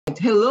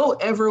Hello,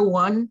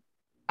 everyone,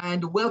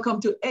 and welcome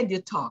to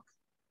EduTALK.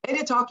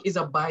 EduTALK is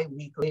a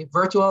bi-weekly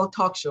virtual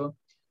talk show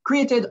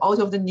created out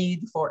of the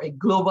need for a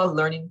global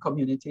learning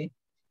community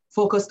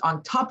focused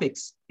on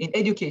topics in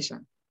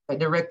education that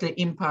directly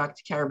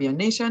impact Caribbean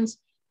nations,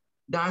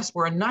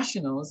 diaspora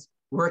nationals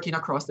working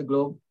across the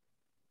globe,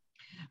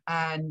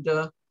 and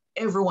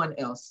everyone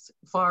else,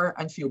 far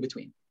and few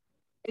between.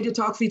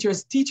 EduTALK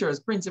features teachers,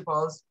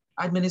 principals,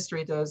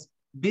 administrators,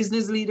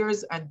 business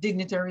leaders, and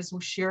dignitaries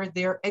who share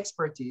their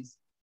expertise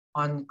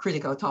on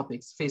critical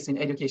topics facing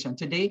education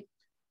today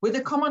with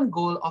the common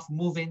goal of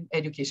moving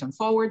education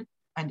forward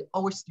and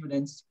our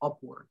students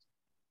upward.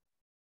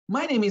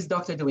 My name is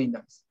Dr. Dwayne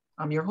Dice.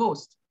 I'm your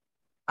host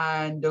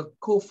and the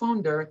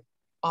co-founder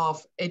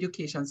of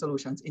Education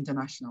Solutions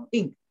International,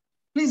 Inc.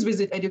 Please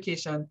visit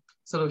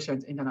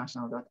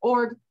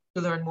educationsolutionsinternational.org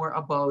to learn more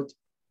about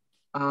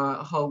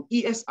how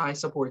ESI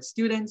supports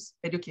students,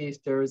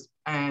 educators,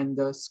 and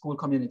school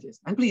communities.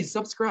 And please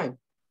subscribe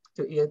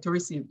to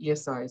receive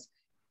ESI's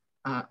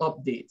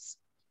updates.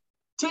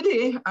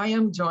 Today, I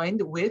am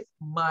joined with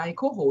my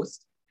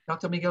co-host,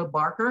 Dr. Miguel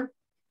Barker.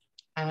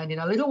 And in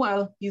a little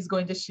while, he's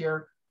going to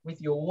share with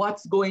you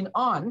what's going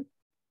on.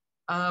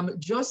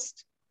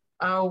 Just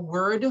a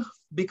word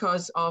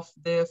because of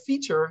the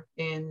feature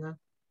in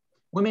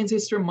Women's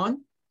History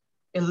Month.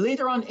 And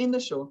later on in the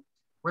show,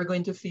 we're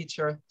going to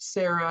feature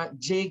Sarah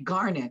J.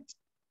 Garnet.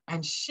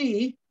 And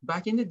she,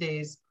 back in the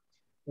days,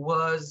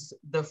 was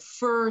the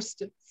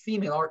first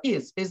female, or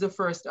is the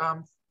first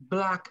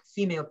Black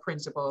female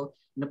principal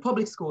in a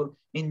public school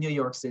in New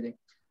York City.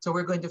 So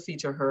we're going to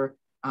feature her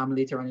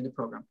later on in the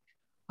program.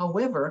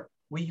 However,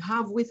 we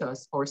have with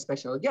us our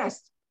special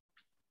guest,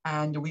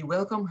 and we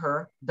welcome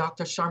her,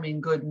 Dr.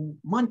 Charmaine Gooden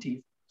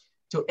Monteith,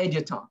 to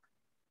EduTALK.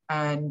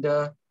 And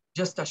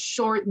just a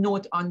short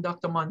note on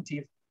Dr.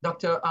 Monteith,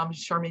 Dr.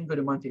 Charmaine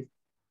Gooden Monteith.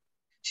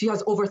 She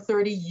has over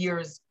 30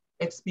 years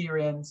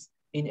experience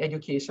in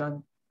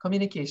education,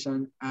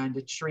 communication,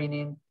 and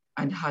training,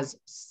 and has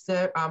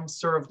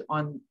served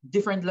on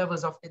different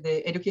levels of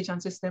the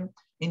education system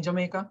in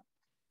Jamaica.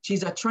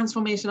 She's a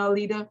transformational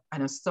leader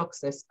and a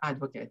success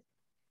advocate.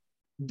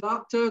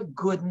 Dr.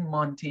 Gooden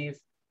Monteith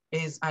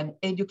is an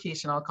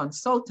educational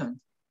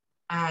consultant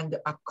and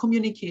a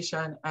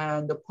communication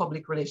and a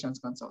public relations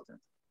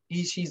consultant.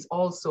 She's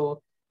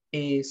also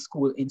a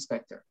school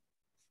inspector.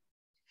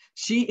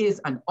 She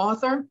is an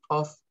author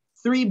of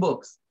 3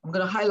 books. I'm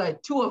going to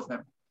highlight 2 of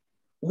them.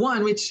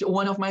 One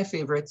of my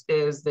favorites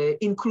is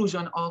the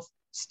inclusion of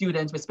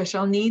students with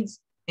special needs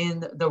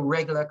in the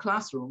regular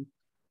classroom.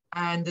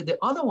 And the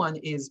other one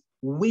is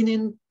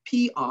winning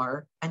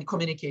PR and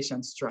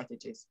communication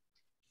strategies.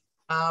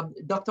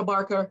 Dr.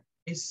 Barker,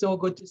 it's so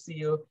good to see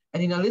you.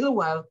 And in a little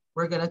while,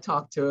 we're going to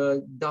talk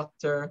to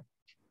Dr.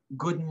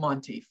 Gooden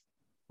Monteith.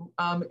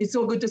 It's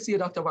so good to see you,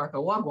 Dr. Barker.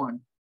 Wagwan.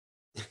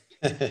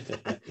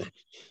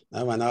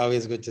 No, man,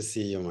 always good to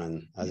see you,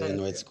 man. As you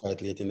know, it's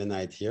quite late in the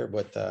night here,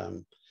 but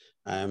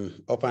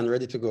I'm up and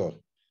ready to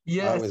go.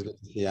 Yes. Always good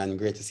to see you, and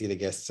great to see the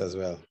guests as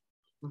well.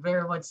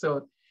 Very much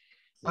so.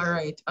 Yeah. All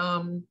right.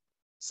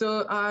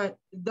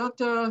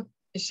 Dr.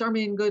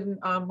 Charmaine Gooden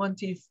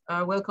Monteith,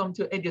 welcome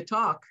to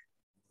EduTALK.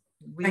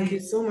 Thank you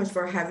so much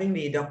for having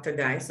me, Dr.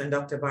 Dice and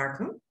Dr.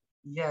 Barker.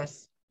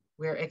 Yes,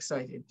 we're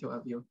excited to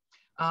have you.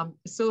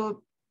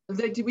 So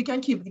we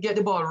can get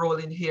the ball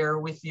rolling here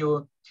with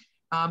you.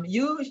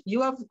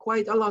 You have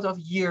quite a lot of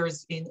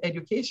years in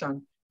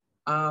education.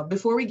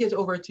 Before we get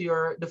over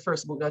to the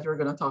first book that we're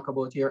going to talk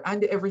about here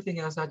and everything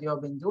else that you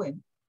have been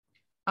doing,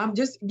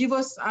 just give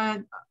us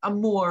a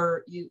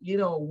more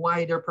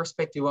wider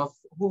perspective of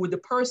who the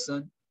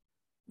person,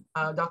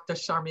 Dr.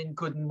 Charmaine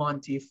Gooden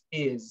Monteith,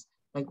 is.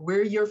 Like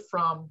where you're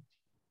from,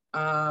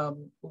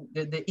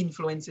 the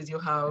influences you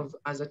have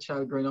as a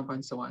child growing up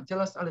and so on.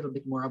 Tell us a little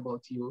bit more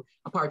about you,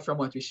 apart from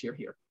what we share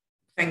here.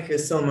 Thank you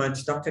so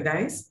much, Dr.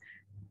 Dice.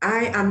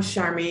 I am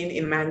Charmaine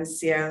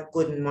Emancia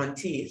Gooden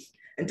Monteith.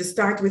 And to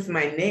start with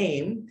my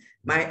name,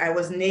 I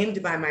was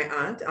named by my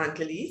aunt, Aunt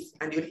Lilith,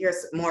 and you'll hear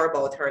more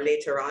about her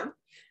later on.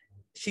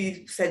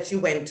 She said she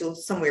went to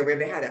somewhere where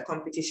they had a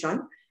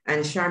competition,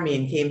 and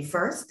Charmaine came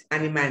first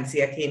and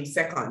Emancia came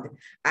second.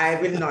 I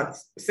will not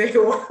say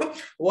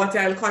what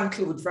I'll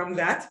conclude from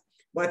that,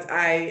 but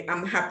I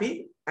am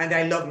happy and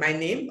I love my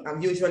name.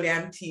 Usually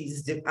I'm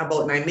teased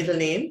about my middle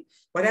name,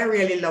 but I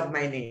really love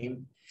my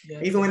name.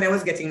 Yes. Even when I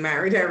was getting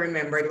married, I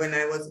remembered when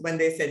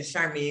they said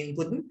Charmaine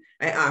Gooden,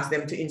 I asked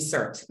them to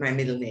insert my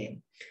middle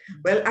name.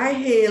 Well, I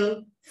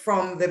hail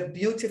from the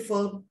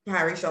beautiful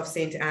parish of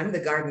St. Anne, the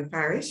Garden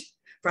Parish,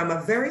 from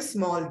a very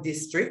small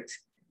district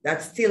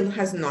that still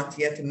has not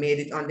yet made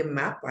it on the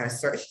map. I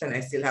searched and I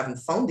still haven't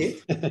found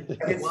it.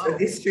 It's a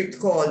district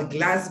called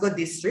Glasgow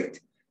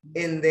District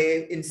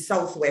in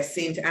Southwest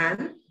St.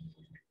 Anne.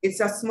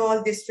 It's a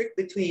small district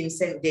between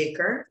St.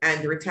 Dacre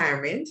and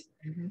Retirement.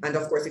 Mm-hmm. And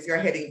of course, if you're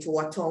heading to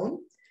a town,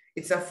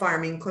 it's a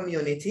farming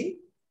community.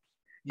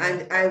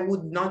 And I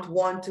would not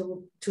want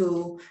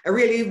I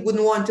really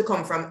wouldn't want to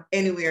come from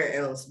anywhere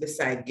else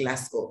beside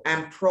Glasgow.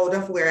 I'm proud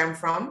of where I'm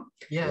from.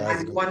 Yeah.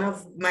 And one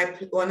of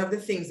the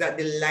things that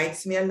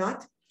delights me a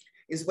lot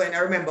is when I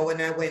remember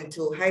when I went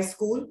to high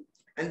school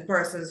and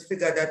persons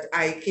figured that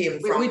I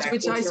came from which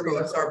high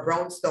school? Or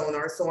Brownstone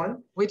or so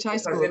on. Which high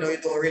school? Because,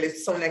 you don't really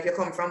sound like you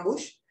come from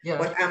Bush. Yeah.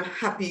 But I'm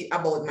happy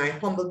about my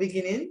humble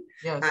beginning.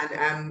 Yes. And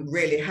I'm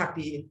really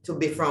happy to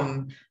be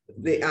from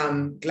the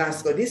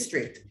Glasgow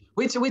district.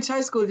 Which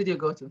high school did you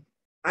go to?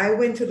 I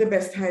went to the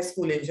best high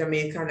school in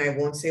Jamaica, and I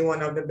won't say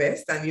one of the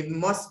best, and it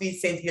must be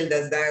St.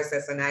 Hilda's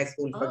Diocesan High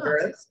School for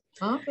girls.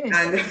 Okay.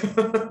 And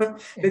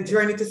the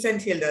journey to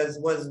St. Hilda's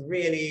was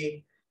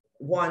really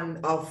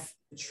one of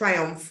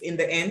triumph in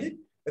the end,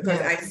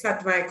 because I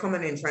sat my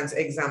common entrance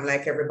exam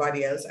like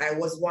everybody else. I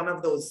was one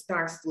of those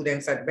star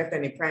students at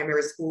Bethany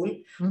Primary School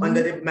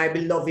under my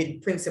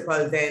beloved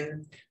principal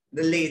then,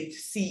 the late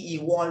C.E.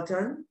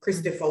 Walton,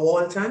 Christopher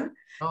Walton.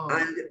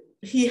 And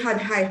he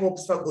had high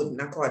hopes for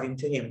Gooden, according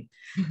to him.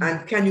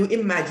 And can you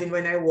imagine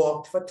when I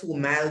walked for 2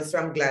 miles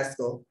from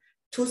Glasgow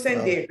to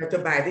St. David to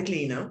buy the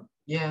cleaner?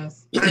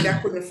 Yes. And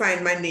I couldn't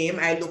find my name.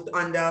 I looked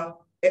under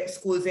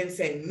schools in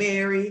St.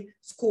 Mary,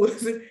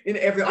 schools in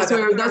every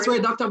other. That's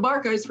where Dr.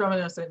 Barker is from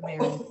in St.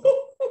 Mary.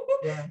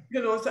 Yeah.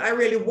 You know, so I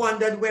really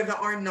wondered whether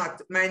or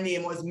not my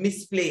name was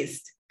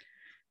misplaced.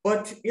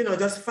 But, you know,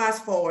 just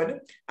fast forward,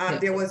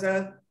 there was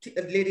a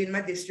lady in my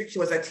district. She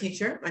was a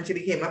teacher and she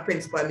became a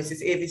principal,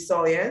 Mrs. Avi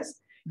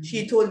Sawyers.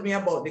 She told me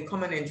about the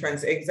common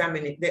entrance exam,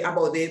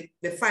 about the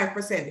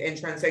 5%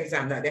 entrance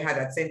exam that they had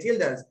at St.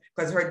 Hilda's,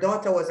 because her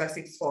daughter was a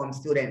 6th form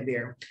student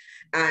there.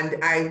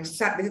 And I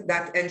sat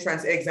that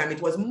entrance exam.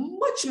 It was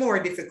much more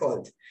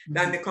difficult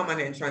than the common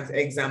entrance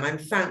exam. And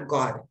thank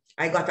God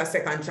I got a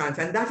second chance.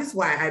 And that is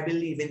why I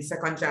believe in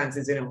second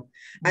chances, you know.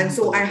 And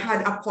so I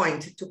had a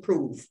point to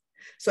prove.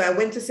 So I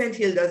went to St.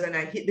 Hilda's and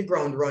I hit the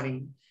ground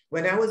running.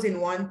 When I was in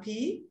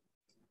 1P,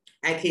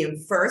 I came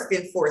first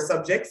in 4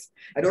 subjects.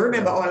 I don't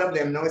remember all of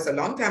them now, it's a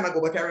long time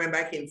ago, but I remember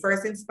I came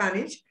first in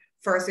Spanish,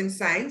 first in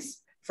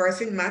science,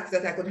 first in math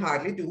that I could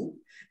hardly do.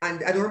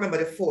 And I don't remember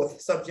the 4th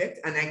subject.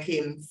 And I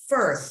came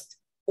first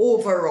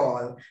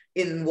overall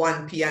in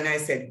 1P. And I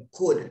said,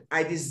 good,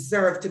 I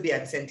deserve to be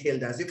at St.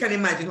 Hilda's. You can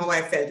imagine how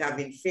I felt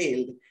having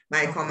failed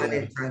my common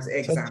entrance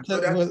exam.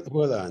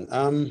 Hold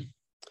on.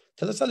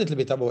 Tell us a little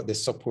bit about the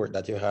support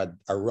that you had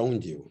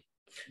around you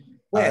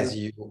as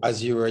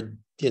you were,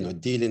 you know,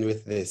 dealing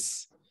with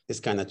this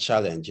kind of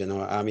challenge. You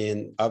know, I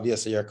mean,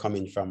 obviously you're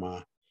coming from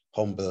a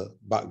humble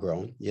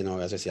background, you know,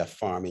 as I say, a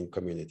farming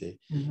community.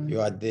 You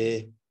had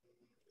the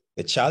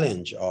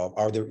challenge of,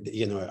 or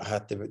you know,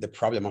 had the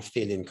problem of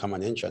failing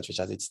common entrance, which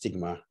has its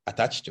stigma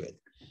attached to it.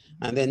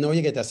 And then now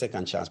you get a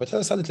second chance. But tell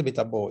us a little bit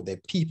about the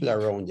people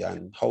around you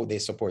and how they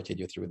supported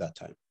you through that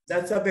time.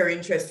 That's a very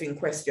interesting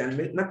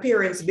question. My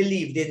parents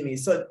believed in me.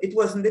 So it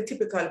wasn't the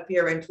typical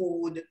parent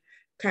who would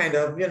kind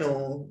of, you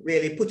know,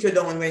 really put you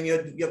down when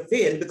you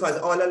failed, because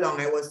all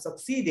along I was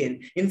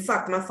succeeding. In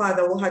fact, my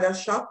father who had a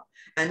shop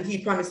and he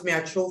promised me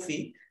a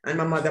trophy, and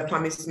my mother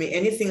promised me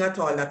anything at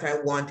all that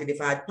I wanted if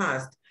I had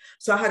passed.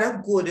 So I had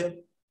a good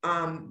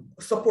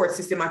support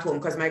system at home,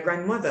 because my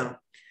grandmother,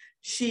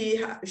 she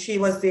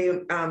was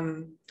the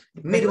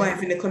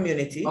midwife in the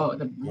community.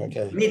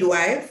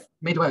 Midwife,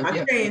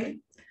 trained,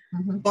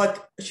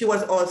 but she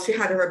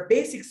had her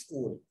basic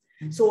school.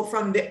 So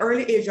from the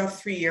early age of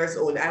 3 years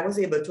old, I was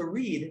able to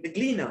read the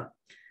Gleaner.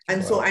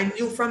 And so I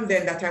knew from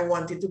then that I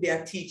wanted to be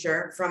a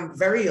teacher from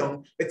very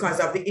young because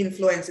of the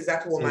influences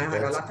at home. I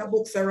had a lot of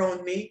books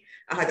around me.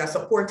 I had a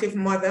supportive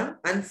mother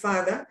and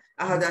father.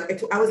 I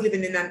was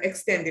living in an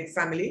extended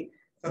family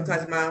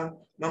because my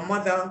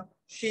mother,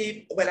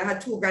 I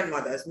had 2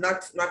 grandmothers,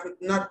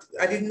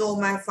 I didn't know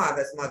my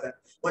father's mother,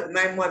 but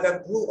my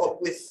mother grew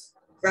up with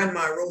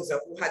Grandma Rosa,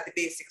 who had the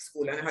basic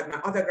school, and I had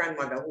my other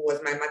grandmother, who was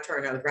my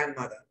maternal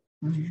grandmother.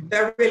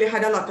 I really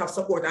had a lot of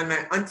support. And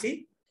my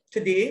auntie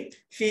today,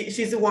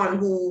 she's the one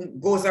who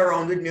goes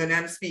around with me when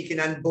I'm speaking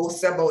and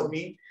boasts about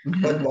me.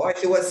 But boy,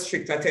 she was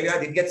strict. I tell you, I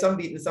did get some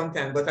beating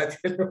sometimes, but I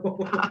tell you,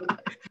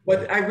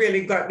 but I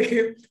really got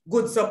the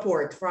good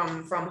support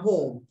from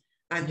home.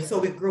 And so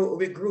we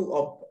grew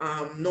up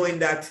knowing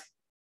that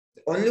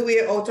the only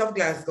way out of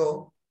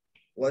Glasgow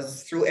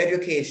was through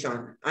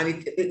education,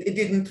 and it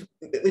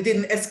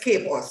didn't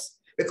escape us,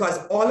 because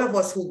all of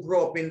us who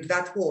grew up in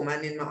that home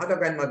and in my other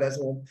grandmother's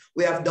home,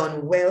 we have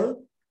done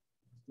well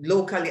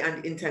locally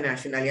and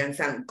internationally, and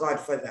thank God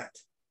for that.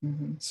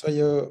 So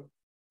you,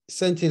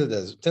 St.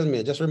 Hilda's, tell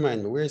me, just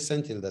remind me, where is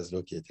St. Hilda's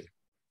located?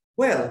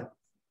 Well,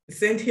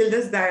 St.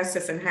 Hilda's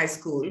Diocesan High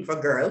School for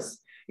girls,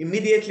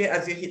 immediately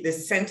as you hit the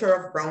center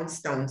of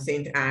Brownstown,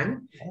 St.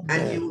 Anne,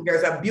 and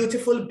there's a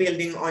beautiful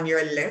building on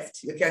your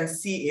left. You can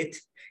see it.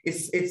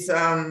 It's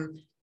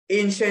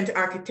ancient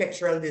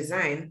architectural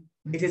design.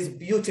 It is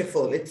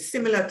beautiful. It's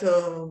similar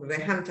to the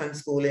Hampton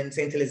School in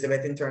St.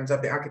 Elizabeth in terms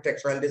of the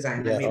architectural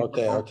design.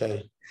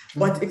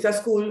 But it's a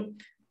school,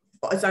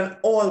 it's an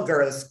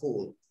all-girls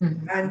school.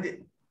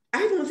 And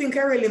I don't think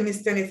I really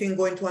missed anything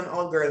going to an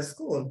all-girls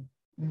school.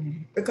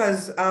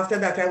 Because after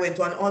that, I went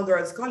to an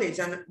all-girls college.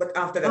 But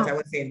after that, I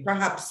was saying,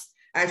 perhaps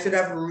I should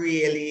have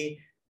really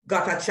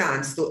got a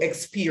chance to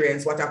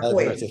experience what a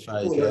poetry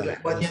school was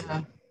like.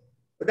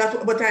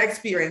 But I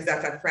experienced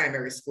that at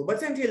primary school. But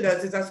St.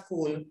 Hilda's is a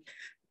school,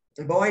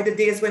 boy, the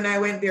days when I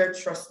went there,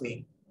 trust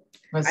me.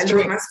 I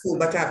love my school,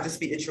 but I have to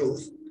speak the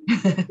truth.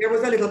 There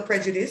was a little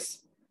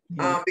prejudice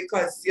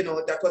because, you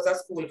know, that was a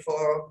school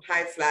for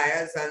high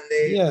flyers and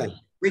the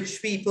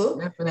rich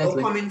people. So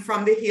coming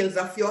from the hills,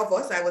 a few of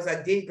us, I was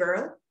a day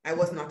girl. I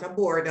was not a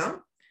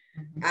boarder.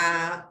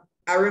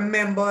 I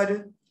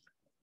remembered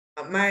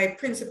my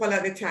principal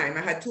at the time.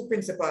 I had two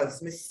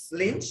principals, Miss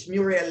Lynch,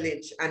 Muriel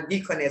Lynch, and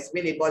Deaconess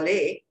Winnie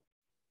Bollé.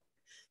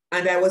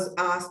 And I was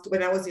asked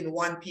when I was in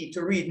 1P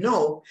to read.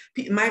 No,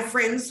 my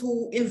friends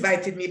who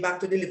invited me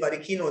back to deliver the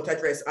keynote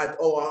address at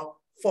our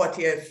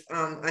 40th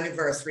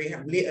anniversary,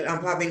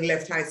 having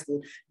left high school,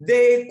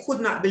 they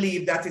could not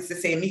believe that it's the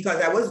same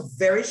because I was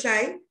very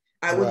shy.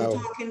 I wouldn't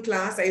talk in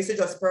class. I used to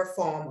just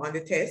perform on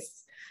the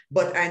tests,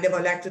 but I never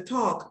liked to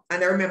talk.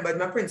 And I remembered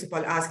my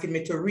principal asking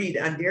me to read,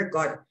 and dear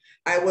God,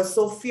 I was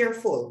so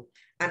fearful.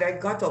 And I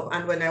got up,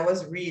 and when I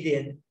was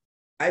reading,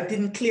 I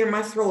didn't clear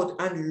my throat,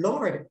 and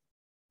Lord,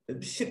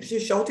 she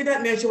shouted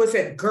at me and she was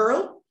said,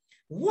 girl,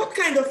 what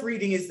kind of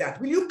reading is that?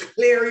 Will you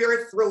clear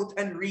your throat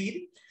and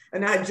read?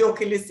 And I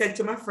jokingly said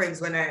to my friends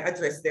when I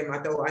addressed them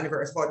at our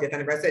anniversary, 40th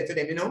anniversary, I said to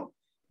them, you know,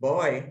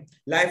 boy,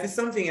 life is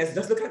something else.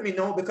 Just look at me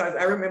now, because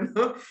I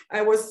remember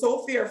I was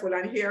so fearful,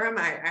 and here am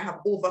I have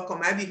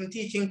overcome. I'm even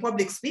teaching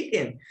public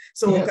speaking.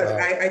 So because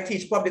I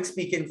teach public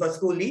speaking for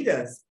school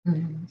leaders.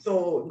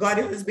 So God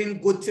has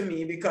been good to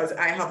me because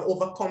I have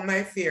overcome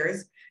my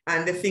fears,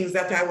 and the things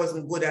that I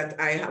wasn't good at,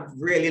 I have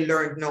really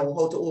learned now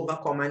how to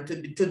overcome and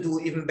to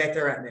do even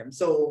better at them.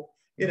 So,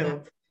 you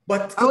know,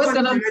 but I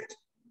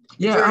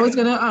was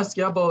gonna ask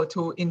you about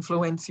who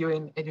influenced you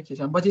in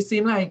education, but it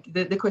seemed like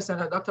the question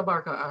that Dr.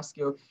 Barker asked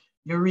you,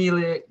 you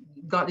really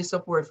got the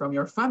support from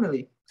your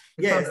family.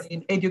 Family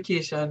in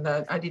education.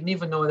 That I didn't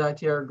even know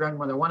that your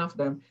grandmother, one of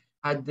them,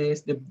 had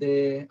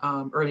the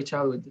early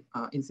childhood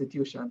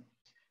institution.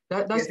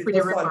 That's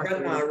pretty remarkable.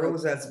 Grandma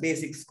Rosa's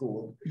basic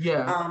school.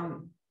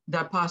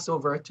 That passed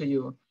over to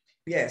you.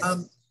 Yes.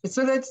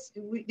 So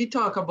we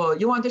talk about.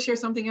 You want to share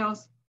something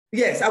else?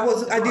 Yes,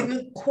 I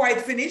didn't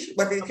quite finish,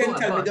 but you can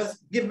tell me,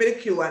 just give me the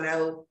cue and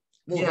I'll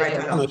move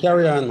right along. No,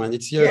 carry on, man.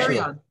 It's your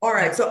show. All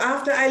right. So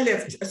after I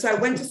left, so I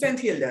went to St.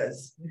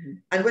 Hilda's.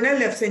 And when I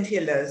left St.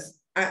 Hilda's,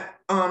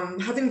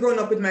 having grown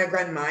up with my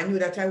grandma, I knew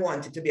that I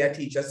wanted to be a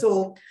teacher.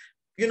 So,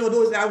 you know,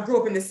 I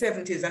grew up in the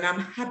 70s, and I'm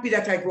happy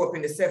that I grew up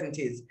in the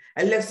 70s.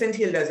 I left St.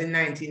 Hilda's in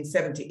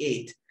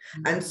 1978.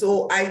 And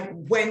so I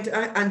went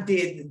and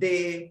did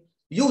the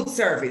youth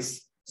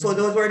service. So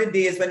those were the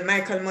days when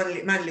Michael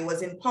Manley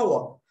was in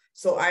power.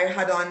 So I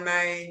had on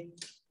my,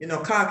 you know,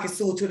 khaki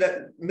suit, to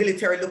the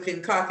military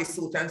looking khaki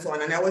suit and so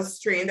on. And I was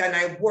trained, and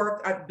I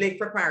worked at Blake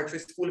Preparatory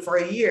School for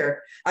a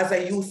year as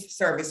a youth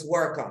service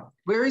worker.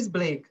 Where is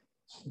Blake?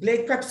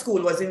 Blake Prep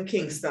School was in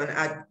Kingston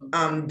at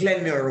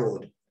Glenmuir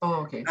Road.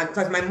 Oh, okay. And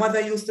because my mother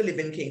used to live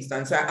in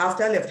Kingston. So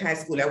after I left high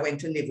school, I went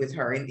to live with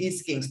her in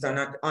East Kingston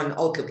on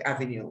Outlook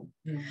Avenue.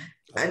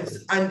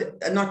 And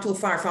not too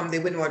far from the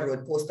Windward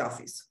Road post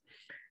office.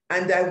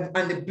 And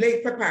the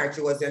Blake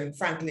Preparatory was in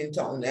Franklin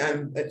Town,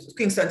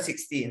 Kingston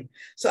 16.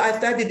 So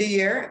after I did the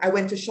year, I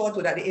went to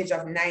Shortwood at the age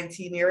of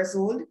 19 years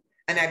old,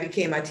 and I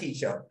became a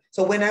teacher.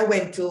 So when I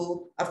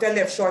after I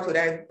left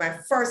Shortwood, my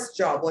first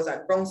job was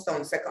at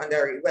Brownstown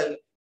Secondary. Well,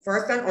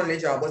 first and only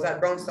job was at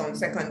Brownstown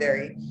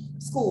Secondary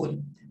School.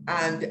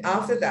 And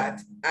after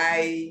that,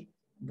 I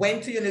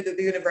went to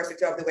the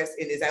University of the West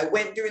Indies. I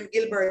went during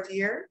Gilbert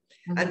year.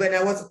 And when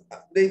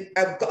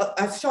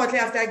shortly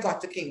after I got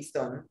to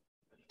Kingston,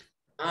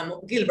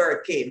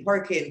 Gilbert came,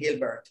 Hurricane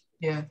Gilbert.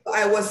 Yeah.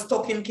 I was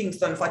stuck in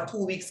Kingston for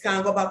 2 weeks,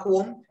 can't go back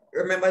home.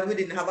 Remember, we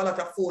didn't have a lot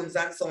of phones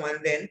and so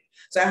on then.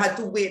 So I had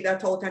to wait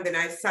that out, and then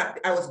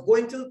I was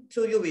going to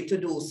UWI to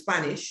do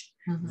Spanish.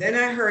 Then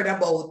I heard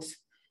about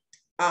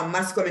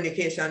mass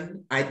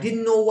communication. I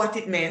didn't know what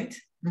it meant,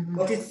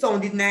 but it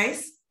sounded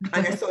nice,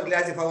 and I sounded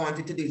as if I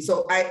wanted to do it.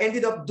 So I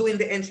ended up doing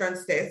the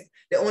entrance test.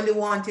 They only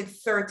wanted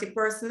 30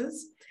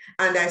 persons.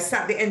 And I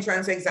sat the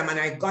entrance exam, and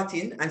I got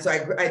in. And so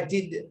I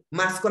did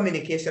mass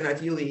communication at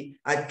UWI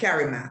at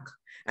Carrimack.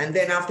 And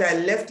then after I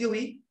left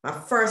UWI, my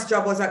first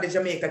job was at the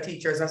Jamaica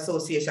Teachers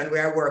Association,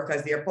 where I worked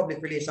as their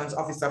public relations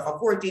officer for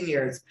 14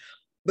 years.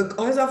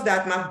 Because of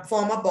that, my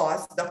former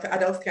boss, Dr.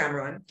 Adolph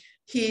Cameron,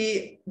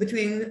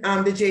 between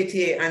the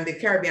JTA and the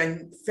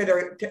Caribbean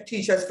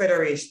Teachers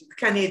Federation,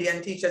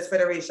 Canadian Teachers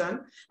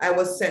Federation, I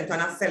was sent on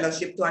a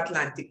fellowship to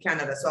Atlantic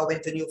Canada. So I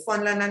went to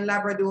Newfoundland and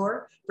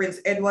Labrador, Prince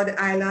Edward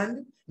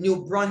Island,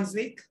 New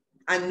Brunswick,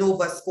 and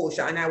Nova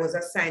Scotia. And I was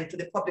assigned to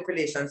the public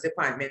relations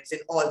departments in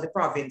all the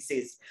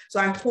provinces. So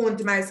I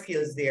honed my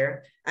skills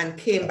there and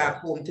came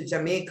back home to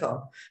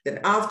Jamaica. Then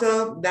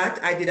after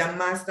that, I did a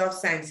Master of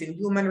Science in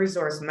Human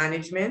Resource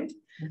Management.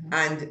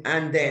 And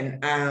then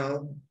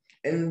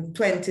In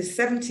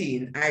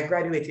 2017, I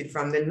graduated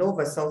from the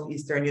Nova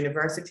Southeastern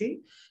University,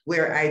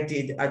 where I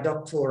did a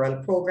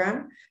doctoral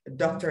program, a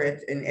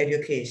doctorate in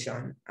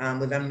education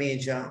with a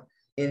major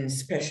in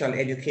special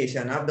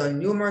education. I've done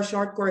numerous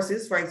short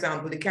courses, for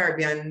example, the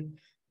Caribbean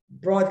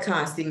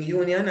Broadcasting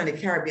Union and the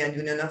Caribbean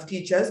Union of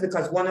Teachers,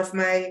 because one of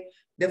the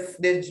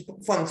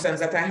functions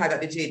that I had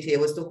at the JTA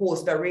was to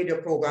host a radio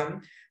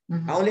program.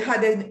 I only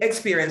had an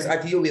experience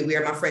at UWI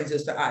where my friends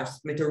used to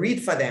ask me to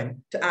read for them,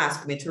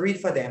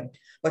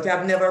 but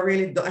I've never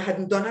really I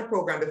hadn't done a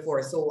program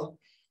before. So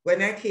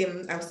when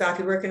I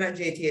started working at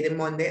JTA the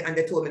Monday, and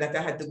they told me that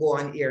I had to go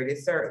on air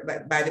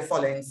by the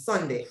following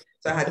Sunday.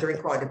 So I had to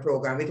record the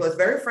program. It was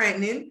very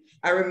frightening.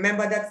 I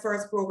remember that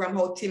first program,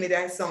 how timid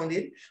I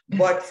sounded,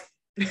 but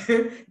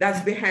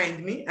that's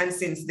behind me. And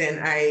since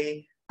then,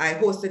 I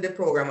hosted the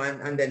program,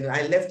 and then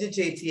I left the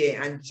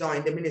JTA and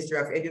joined the Ministry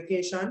of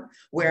Education,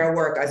 where I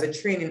work as a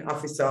training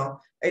officer,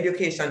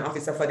 education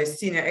officer for the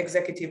senior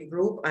executive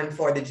group and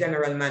for the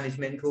general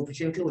management group,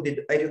 which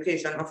included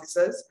education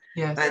officers.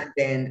 Yes. And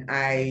then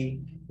I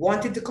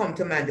wanted to come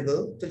to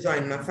Mandeville to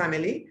join my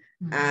family.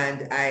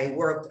 And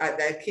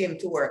I came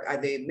to work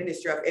at the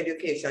Ministry of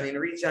Education in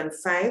Region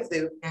 5,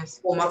 the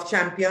home of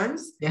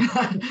champions. Yeah,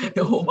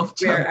 the home of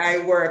champions. Where I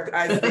work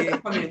as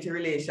the community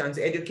relations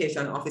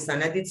education officer.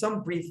 And I did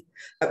some brief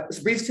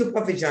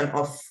supervision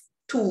of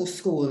 2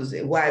 schools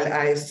while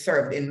I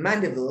served in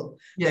Mandeville.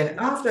 Yeah. Then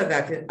after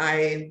that,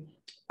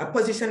 a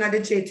position at the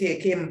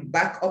JTA came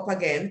back up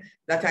again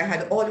that I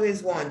had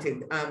always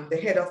wanted, the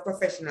head of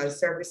professional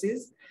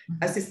services,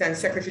 Assistant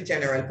Secretary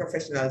General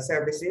Professional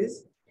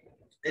Services.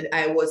 And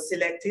I was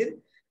selected,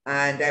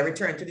 and I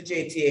returned to the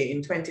JTA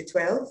in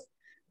 2012.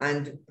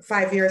 And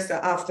 5 years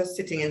after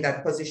sitting in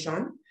that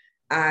position,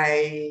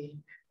 I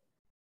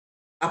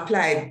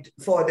applied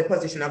for the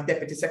position of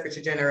Deputy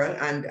Secretary General,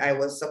 and I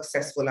was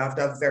successful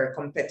after a very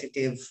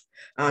competitive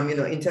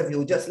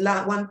interview. Just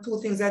 2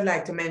 things I'd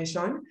like to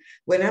mention.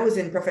 When I was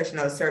in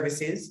professional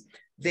services,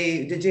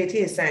 the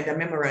JTA signed a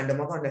memorandum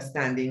of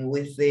understanding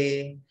with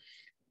the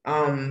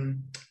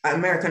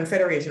American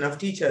Federation of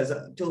Teachers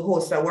to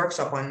host a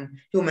workshop on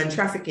human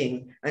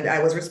trafficking, and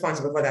I was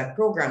responsible for that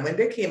program. When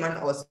they came and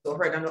also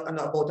heard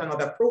about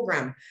another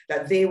program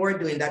that they were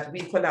doing that we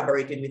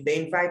collaborated with,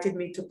 they invited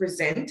me to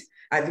present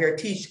at their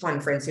Teach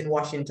conference in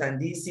Washington,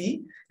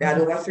 D.C. They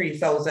had over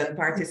 3,000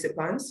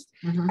 participants.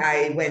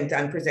 I went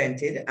and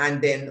presented,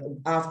 and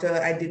then after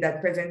I did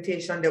that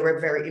presentation, they were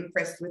very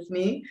impressed with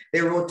me.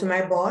 They wrote to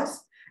my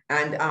boss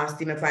and asked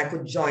him if I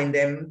could join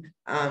them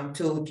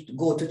to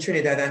go to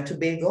Trinidad and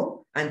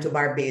Tobago and to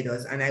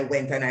Barbados. And I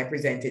went and I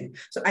presented.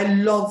 So I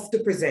love to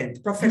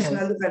present.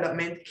 Professional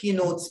development,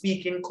 keynote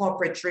speaking,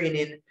 corporate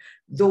training.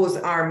 Those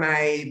are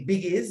my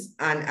biggies.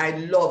 And I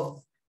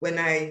love when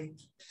I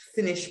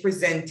finish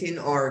presenting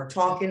or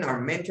talking or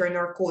mentoring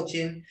or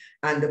coaching,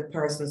 and the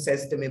person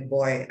says to me,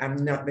 boy, I'm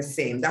not the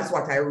same. That's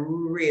what I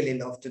really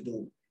love to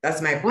do.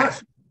 That's my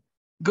passion.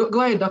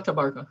 Go ahead, Dr.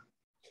 Barker.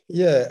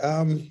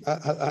 Yeah,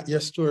 your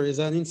story is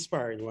an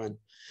inspiring one,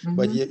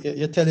 but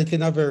you tell it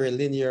in a very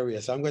linear way.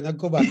 So I'm going to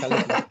go back a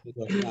little bit, if you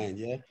don't mind,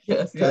 yeah?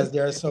 Yes, because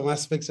there are some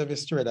aspects of your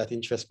story that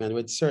interest me and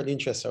would certainly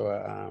interest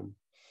our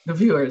the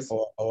viewers,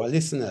 our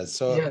listeners.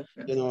 So,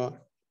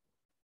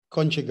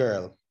 country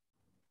girl,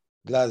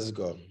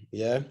 Glasgow,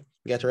 yeah,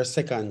 get her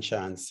second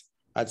chance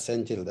at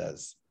St.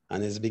 Hilda's,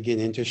 and is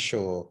beginning to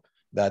show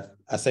that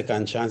a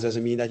second chance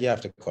doesn't mean that you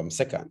have to come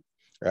second.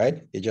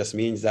 Right? It just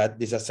means that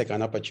there's a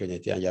second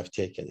opportunity and you have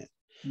taken it.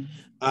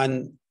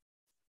 And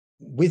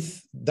with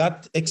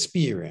that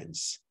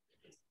experience,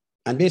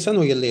 and based on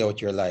how you lay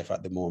out your life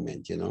at the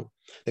moment,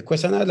 the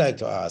question I'd like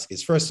to ask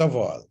is, first of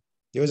all,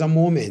 there was a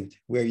moment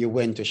where you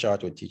went to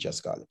Chartwood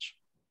Teachers College.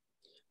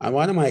 And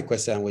one of my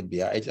questions would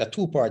be a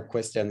 2-part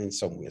question in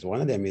some ways.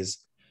 One of them is,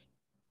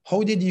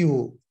 how did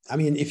you,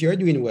 if you're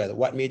doing well,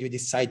 what made you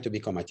decide to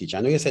become a teacher? I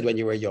know you said when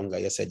you were younger,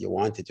 you said you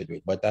wanted to do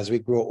it, but as we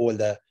grow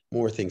older,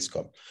 more things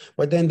come.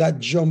 But then that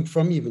jump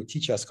from even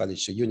Teachers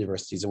College to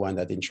university is the one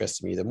that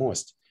interests me the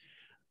most.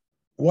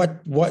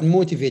 What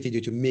motivated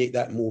you to make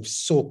that move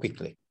so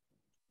quickly?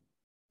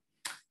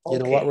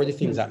 Okay. What were the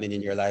things happening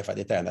in your life at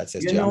the time that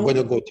says, I'm going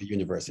to go to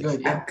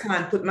university? I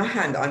can't put my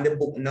hand on the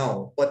book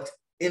now, but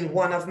in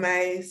one of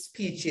my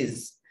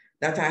speeches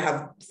that I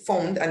have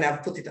found, and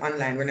I've put it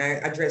online, when I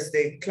addressed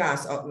the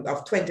class of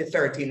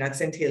 2013 at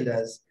St.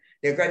 Hilda's,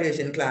 their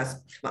graduation class,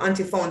 my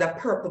auntie found a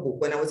purple book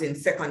when I was in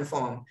second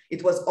form.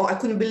 It was, I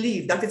couldn't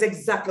believe that is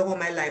exactly how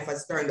my life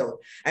has turned out.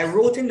 I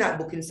wrote in that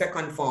book in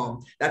second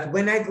form that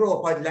when I grow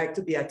up, I'd like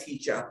to be a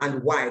teacher,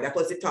 and why. That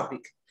was the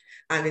topic.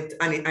 And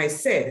I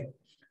said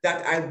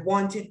that I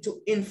wanted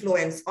to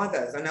influence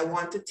others, and I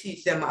want to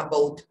teach them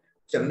about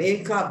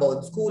Jamaica,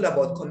 about school,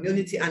 about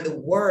community, and the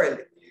world.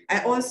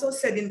 I also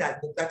said in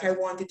that book that I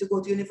wanted to go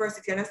to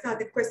university, and I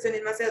started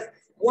questioning myself,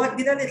 what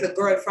did a little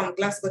girl from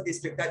Glasgow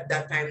district at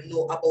that time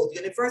know about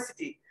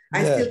university?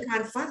 I still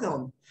can't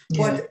fathom.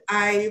 But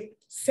I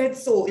said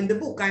so in the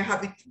book. I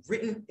have it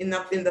written in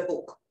the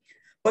book.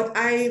 But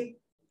my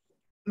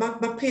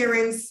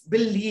parents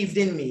believed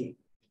in me.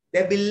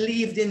 They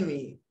believed in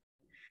me.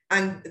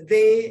 and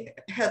they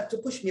helped to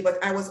push me,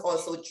 but I was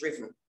also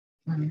driven.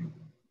 Mm-hmm.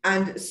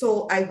 And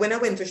so when I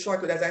went to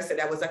Shortwood, as I said,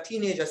 I was a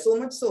teenager, so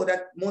much so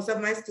that most of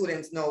my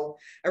students now,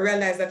 I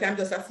realize that I'm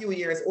just a few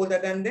years older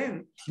than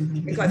them,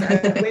 because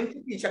I went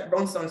to teach at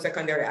Brownstown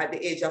Secondary at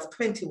the age of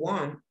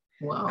 21.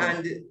 Wow.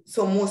 And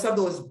so most of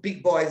those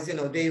big boys, you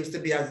know, they used to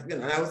be as, you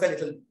know, I was a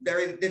little,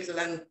 very little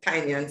and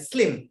tiny and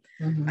slim.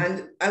 Mm-hmm.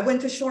 And I went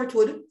to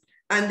Shortwood,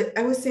 and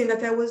I was saying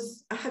that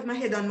I had my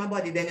head on my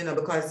body then, you know,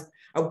 because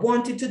I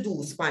wanted to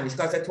do Spanish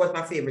because it was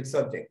my favorite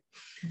subject.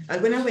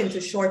 And when I went to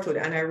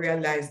Shortwood and I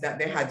realized that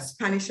they had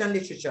Spanish and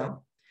literature,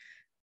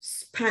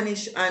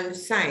 Spanish and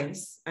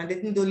science, and they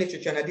didn't do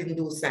literature and I didn't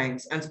do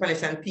science, and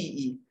Spanish and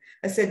PE,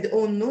 I said,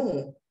 oh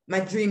no, my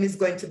dream is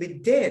going to be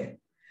dead.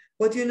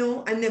 But you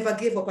know, I never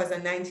gave up as a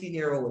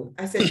 19-year-old.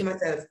 I said to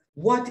myself,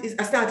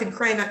 I started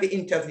crying at the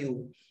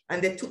interview,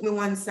 and they took me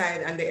one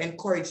side and they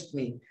encouraged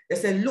me. They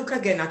said, look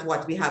again at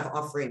what we have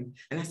offering.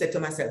 And I said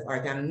to myself, all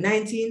right, I'm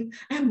 19,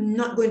 I'm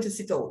not going to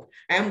sit out.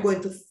 I am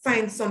going to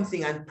find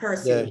something and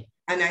pursue. Yeah.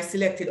 And I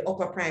selected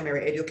upper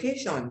primary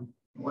education.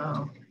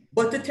 Wow.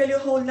 But to tell you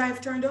how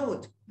life turned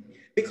out,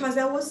 because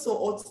I was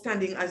so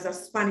outstanding as a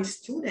Spanish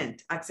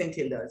student at St.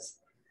 Hilda's,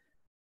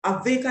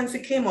 a vacancy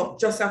came up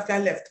just after I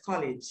left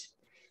college.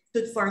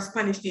 Stood for a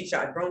Spanish teacher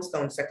at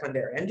Brownstown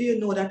Secondary. And do you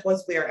know that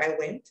was where I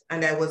went?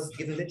 And I was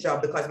given the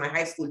job because my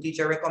high school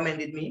teacher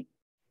recommended me.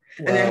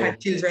 Wow. And I had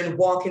children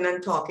walking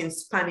and talking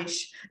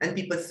Spanish, and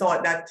people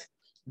thought that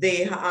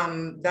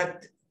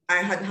that I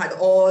had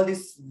all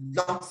this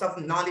lots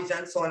of knowledge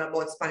and so on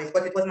about Spanish,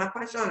 but it was my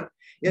passion,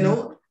 you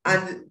know.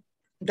 And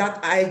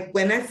that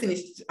when I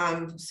finished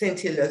St.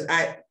 Hilda's,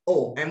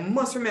 I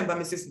must remember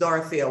Mrs.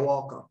 Dorothea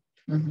Walker.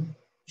 Mm-hmm.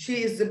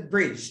 She is the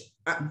bridge.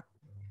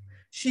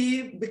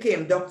 She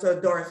became Dr.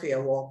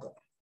 Dorothea Walker.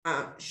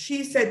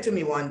 She said to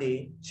me one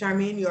day,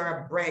 Charmaine, you're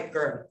a bright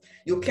girl.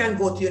 You can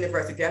go to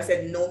university. I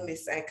said, no,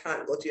 miss, I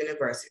can't go to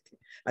university.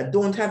 I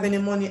don't have any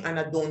money and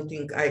I don't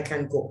think I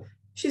can go.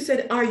 She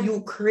said, are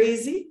you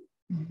crazy?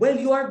 Well,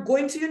 you are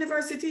going to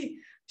university.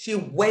 She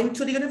went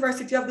to the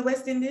University of the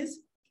West Indies.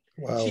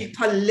 Wow. She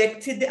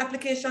collected the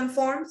application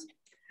forms.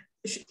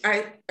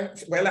 I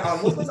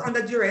almost was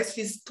under duress.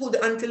 She stood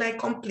until I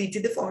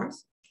completed the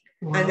forms.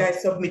 Wow. And I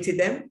submitted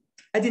them.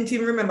 I didn't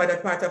even remember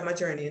that part of my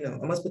journey, you know.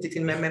 I must put it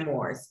in my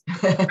memoirs.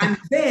 And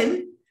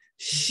then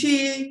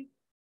she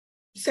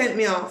sent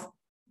me off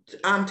to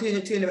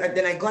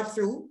then I got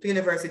through to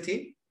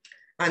university.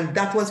 And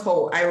that was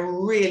how I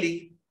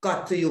really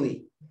got to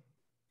UWI.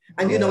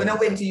 And you know, when I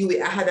went to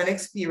UWI, I had an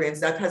experience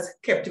that has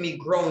kept me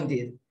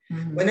grounded.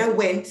 Mm-hmm. When I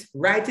went,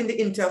 right in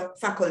the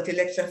inter-faculty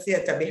lecture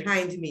theater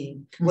behind me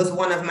was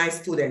one of my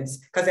students,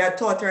 because I had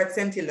taught her at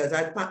St. Hilda's.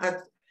 I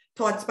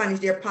taught Spanish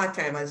there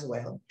part-time as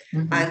well.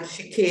 Mm-hmm. And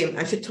she came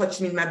and she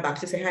touched me in my back.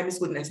 She said, hi, Miss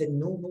Gooden. I said,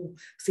 no,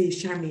 say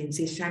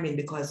Charmaine,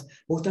 because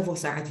both of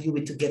us are at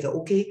UWI together,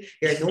 okay?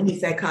 There no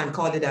miss, I can't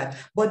call it that.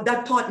 But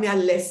that taught me a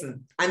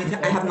lesson, and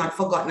I have not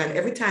forgotten. And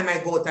every time I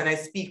go out and I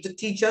speak to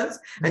teachers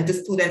and to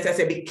students, I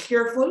say, be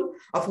careful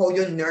of how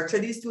you nurture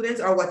these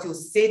students or what you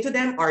say to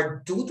them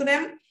or do to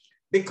them,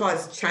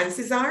 because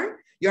chances are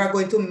you are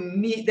going to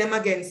meet them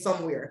again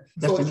somewhere.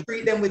 Definitely. So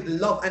treat them with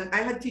love. And I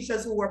had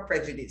teachers who were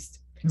prejudiced,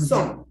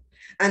 some.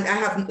 And I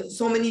have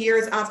so many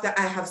years after,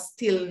 I have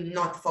still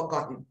not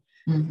forgotten.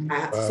 Mm-hmm. I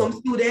have some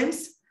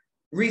students.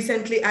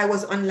 Recently, I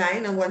was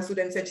online and one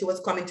student said she was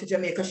coming to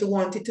Jamaica. She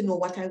wanted to know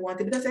what I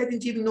wanted because I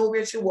didn't even know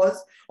where she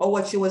was or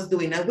what she was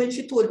doing. And when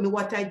she told me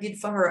what I did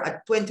for her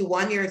at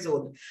 21 years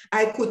old,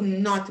 I could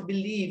not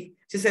believe.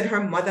 She said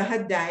her mother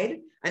had died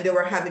and they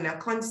were having a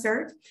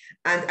concert,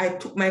 and I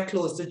took my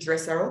clothes to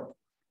dress her up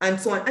and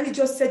so on. And he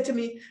just said to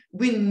me,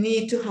 we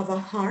need to have a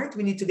heart.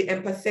 We need to be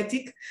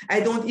empathetic. I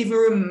don't even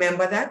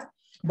remember that,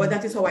 but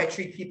that is how I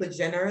treat people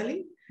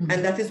generally. Mm-hmm.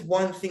 And that is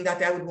one thing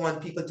that I would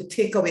want people to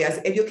take away as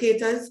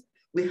educators.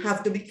 We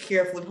have to be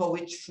careful how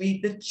we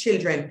treat the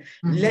children.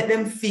 Mm-hmm. Let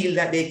them feel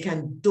that they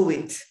can do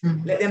it.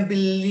 Mm-hmm. Let them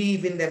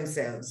believe in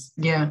themselves.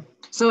 Yeah.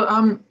 So,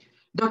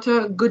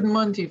 Dr. Gooden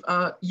Monteith,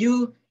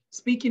 you,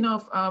 speaking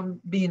of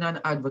being an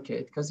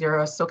advocate, because you're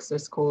a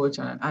success coach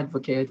and an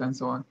advocate and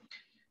so on,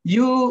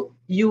 you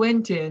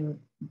went in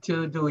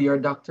to do your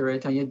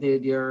doctorate and you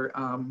did your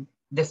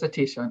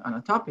dissertation on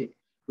a topic,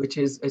 which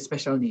is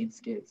special needs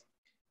kids.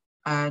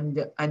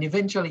 And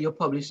eventually you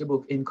published the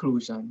book,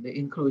 Inclusion, the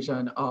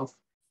inclusion of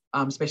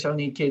special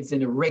need kids in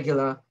the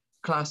regular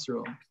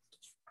classroom.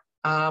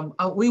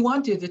 We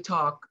wanted to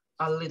talk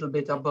a little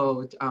bit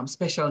about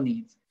special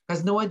needs,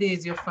 because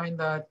nowadays you find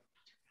that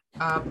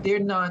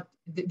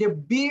they're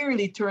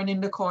barely turning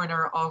the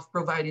corner of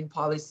providing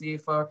policy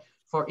for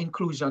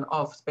inclusion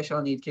of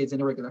special need kids in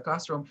the regular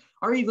classroom,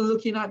 or even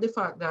looking at the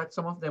fact that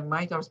some of them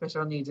might have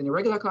special needs in the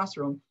regular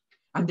classroom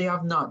and they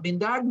have not been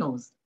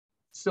diagnosed.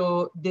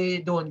 So they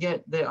don't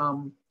get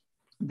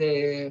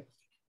the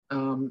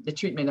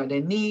treatment that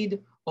they need,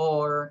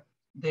 or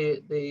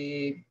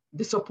the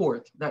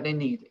support that they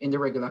need in the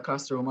regular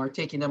classroom, or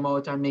taking them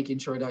out and making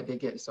sure that they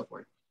get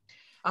support.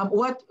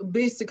 What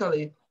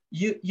basically,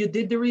 you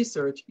did the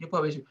research, you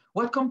published,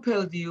 what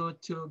compelled you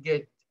to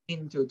get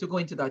to go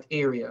into that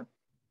area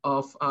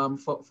of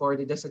for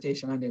the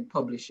dissertation and then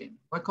publishing?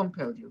 What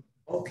compelled you?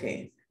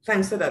 Okay,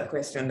 thanks for that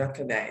question,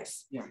 Dr.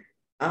 Dice. Yeah.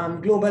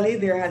 Globally,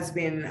 there has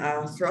been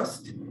a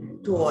thrust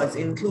towards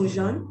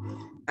inclusion,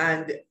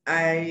 and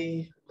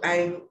I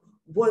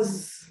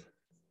was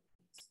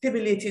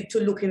stimulated to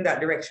look in that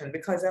direction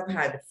because I've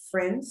had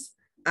friends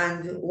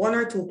and one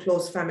or two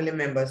close family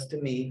members to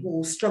me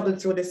who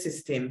struggled through the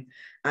system.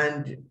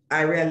 And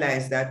I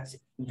realized that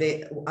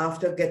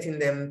after getting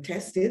them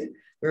tested,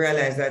 we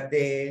realized that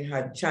they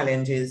had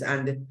challenges,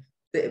 and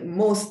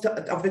most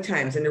of the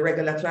times in the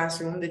regular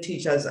classroom, the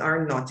teachers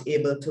are not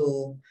able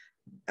to,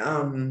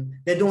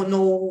 they don't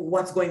know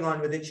what's going on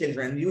with the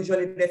children.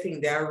 Usually they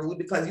think they are rude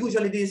because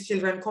usually these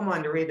children come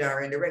on the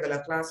radar in the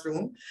regular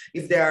classroom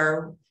if they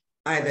are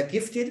either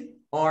gifted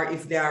or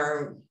if they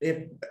are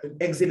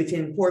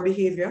exhibiting poor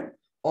behavior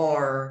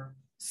or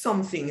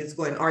something is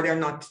going, or they're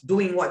not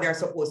doing what they're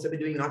supposed to be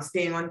doing, not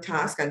staying on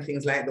task and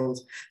things like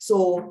those.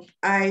 So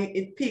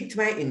it piqued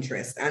my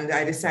interest, and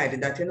I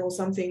decided that, you know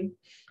something,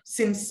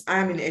 since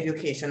I'm in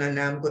education and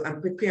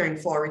I'm preparing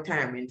for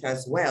retirement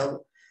as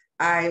well,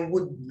 I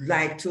would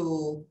like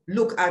to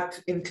look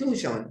at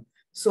inclusion.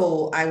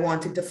 So I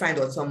wanted to find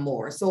out some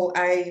more. So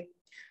I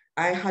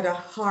had a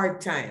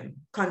hard time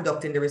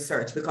conducting the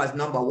research because,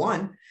 number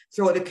one,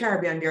 throughout the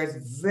Caribbean,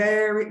 there's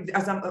very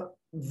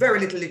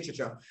little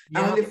literature.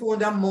 Yeah. I only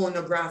found a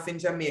monograph in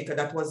Jamaica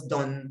that was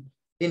done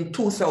in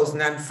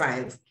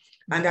 2005.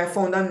 And I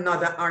found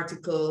another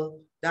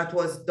article that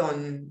was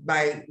done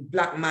by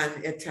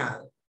Blackman et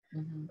al.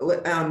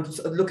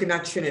 Looking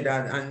at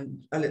Trinidad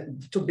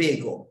and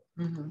Tobago.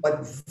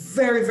 But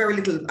very, very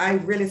little. I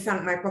really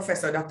thank my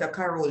professor, Dr.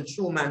 Carol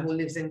Truman, who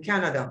lives in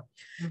Canada.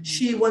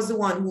 She was the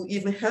one who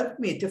even helped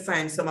me to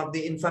find some of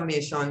the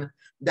information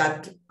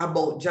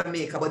about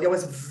Jamaica, but there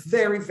was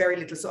very, very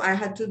little. So I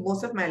had to,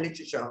 most of my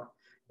literature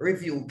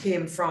review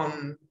came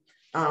from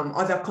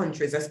other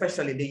countries,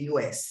 especially the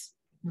US.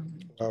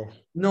 Wow.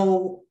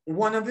 Now,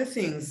 one of the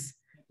things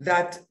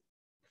that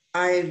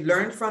I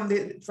learned from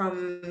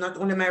not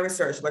only my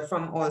research, but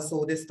from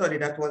also the study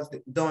that was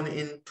done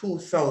in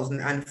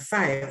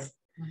 2005,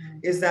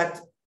 is that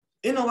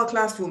in our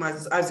classroom,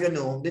 as you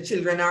know, the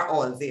children are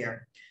all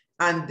there.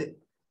 And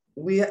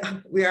we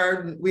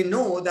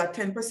know that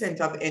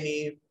 10% of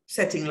any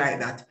setting like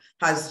that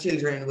has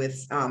children with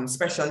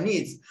special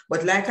needs.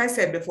 But like I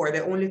said before,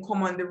 they only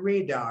come on the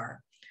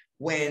radar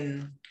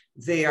when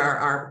there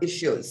are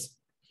issues.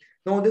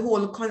 Now, there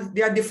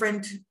are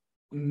different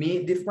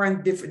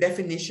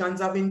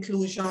definitions of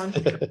inclusion.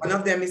 One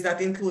of them is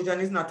that inclusion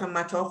is not a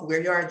matter of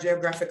where you are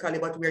geographically,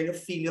 but where you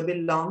feel you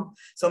belong.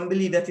 Some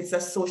believe that it's a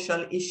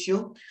social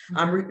issue.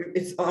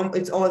 Some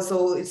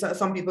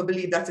people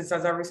believe that it's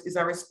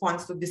a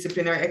response to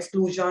disciplinary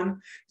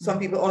exclusion. Some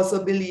people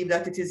also believe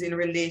that it is in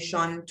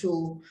relation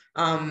to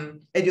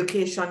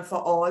education for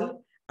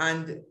all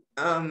and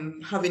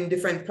having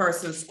different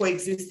persons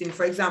coexisting.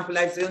 For example,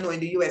 as you know,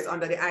 in the US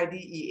under the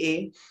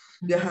IDEA,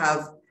 they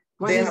have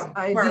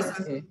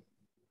persons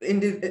in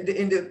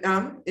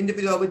the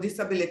Individual with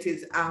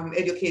Disabilities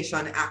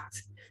Education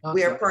Act,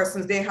 where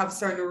persons, they have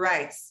certain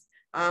rights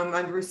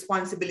and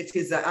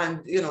responsibilities,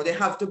 and they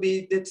have to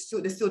be,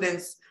 the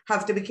students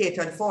have to be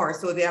catered for,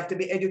 so they have to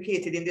be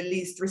educated in the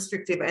least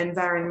restrictive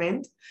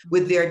environment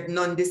with their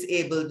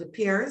non-disabled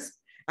peers.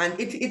 And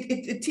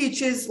it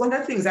teaches, one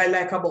of the things I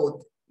like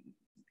about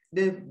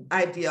the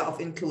idea of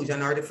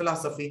inclusion or the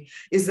philosophy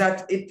is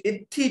that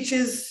it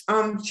teaches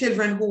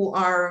children who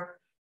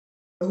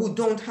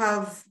don't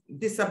have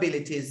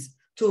disabilities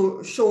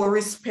to show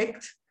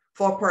respect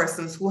for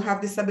persons who have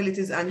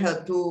disabilities and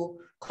help to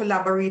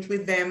collaborate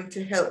with them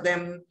to help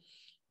them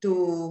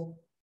to,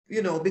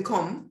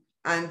 become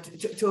and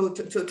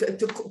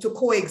to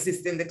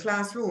coexist in the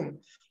classroom.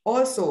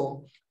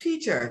 Also,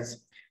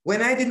 teachers.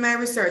 When I did my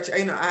research, I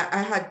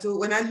had to,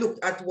 when I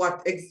looked at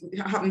what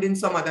happened in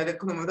some other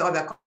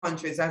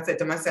countries, I said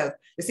to myself,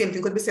 the same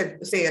thing could be said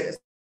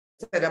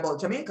about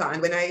Jamaica.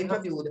 And when I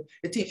interviewed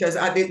the teachers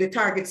at the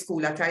target school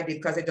that I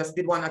did, because I just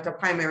did one at a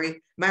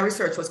primary, my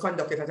research was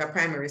conducted at a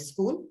primary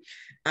school.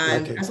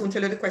 And I won't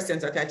tell you the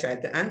questions that I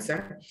tried to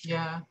answer.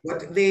 Yeah.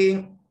 But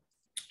the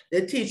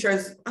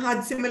teachers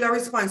had similar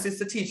responses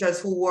to teachers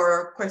who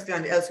were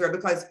questioned elsewhere,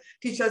 because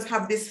teachers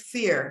have this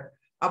fear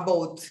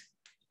about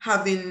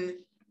having,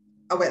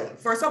 well,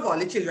 first of all,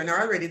 the children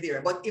are already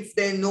there, but if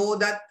they know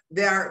that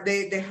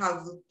they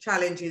have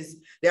challenges,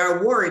 they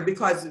are worried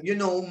because,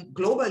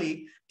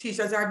 globally,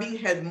 teachers are being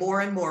held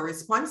more and more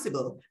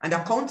responsible and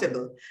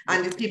accountable.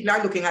 And people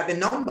are looking at the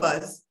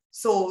numbers.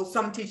 So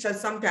some teachers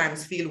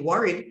sometimes feel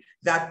worried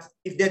that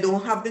if they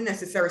don't have the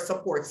necessary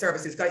support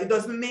services, because it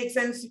doesn't make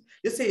sense,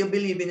 you say you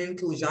believe in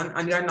inclusion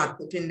and you're not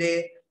putting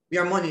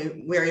your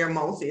money where your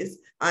mouth is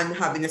and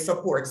having the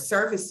support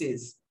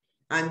services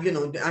and,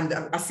 and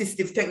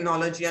assistive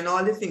technology and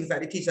all the things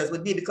that the teachers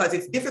would need, because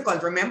it's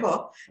difficult.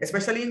 Remember,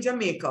 especially in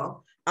Jamaica,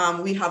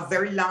 we have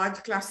very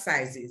large class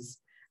sizes.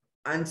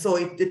 And so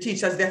the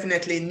teachers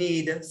definitely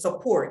need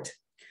support.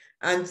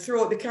 And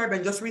throughout the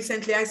Caribbean, just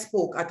recently I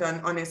spoke at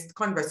an Honest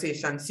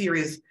Conversation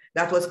series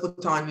that was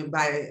put on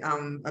by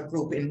a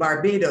group in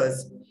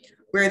Barbados,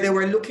 where they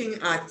were looking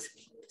at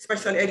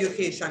special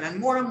education, and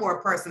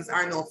more persons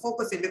are now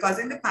focusing, because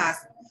in the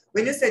past,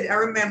 when you said, I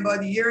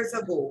remember years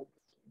ago,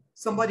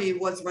 somebody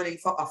was running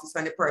for office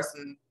and the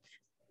person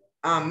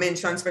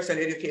mentioned special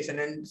education,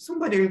 and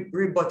somebody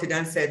rebutted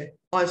and said,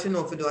 all she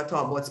knows to do at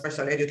all about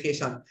special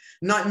education,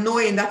 not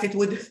knowing that it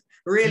would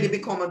really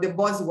become the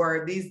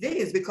buzzword these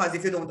days, because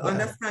if you don't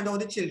understand how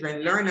the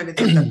children learn and the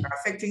things that are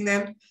affecting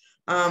them,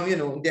 you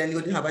know, then you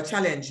would have a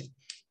challenge.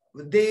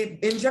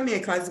 In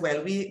Jamaica as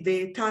well,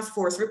 the task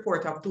force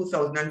report of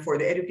 2004,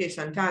 the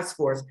education task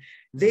force,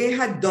 they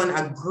had done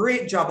a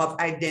great job of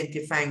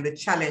identifying the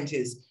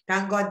challenges.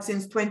 Thank God,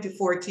 since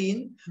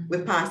 2014, we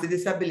passed the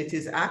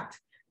Disabilities Act,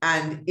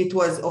 and it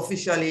was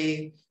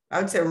officially, I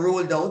would say,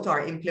 rolled out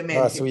or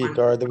implemented last week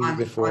or the week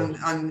before.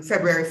 On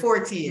February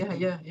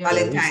 14th,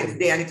 Valentine's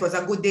Day, and it was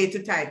a good day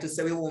to tie to,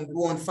 so we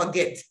won't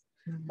forget.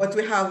 But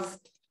we have,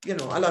 you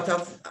know, a lot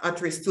of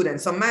at-risk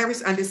students. So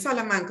and the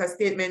Salamanca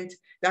statement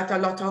that a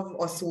lot of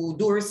us who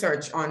do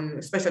research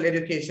on special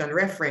education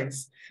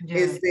reference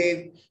is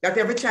that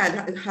every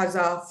child has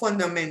a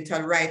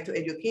fundamental right to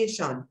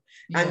education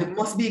and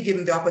must be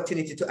given the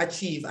opportunity to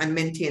achieve and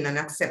maintain an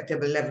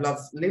acceptable level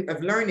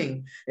of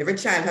learning. Every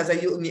child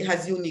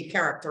has unique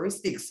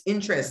characteristics,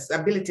 interests,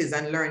 abilities,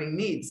 and learning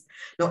needs.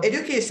 Now,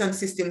 education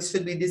systems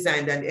should be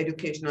designed and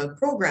educational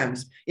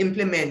programs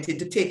implemented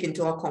to take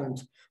into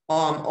account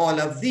all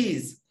of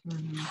these.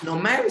 Now,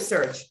 my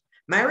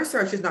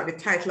research is not the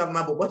title of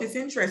my book, but it's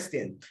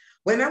interesting.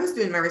 When I was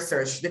doing my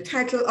research, the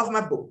title of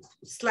my book,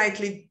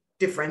 slightly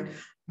different.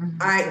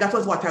 That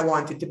was what I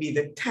wanted to be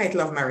the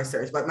title of my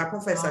research, but my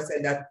professor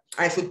said that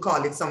I should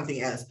call it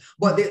something else.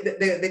 But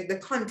the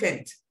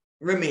content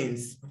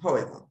remains,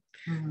 however.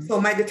 So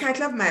the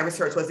title of my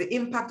research was The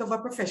Impact of a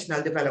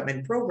Professional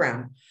Development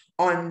Program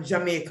on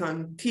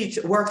Jamaican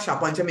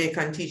Workshop on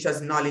Jamaican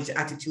Teachers' Knowledge,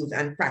 Attitudes,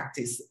 and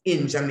Practice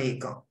in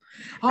Jamaica.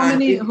 How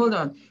many, hold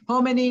on,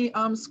 how many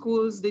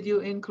schools did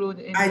you include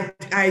in?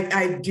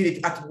 I did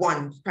it at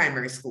one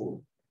primary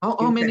school.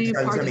 How many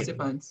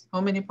participants? Jamaica.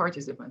 How many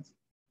participants?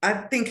 I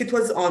think it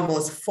was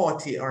almost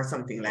 40 or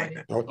something like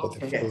that.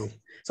 Okay. Yes.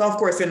 So of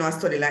course, you know, a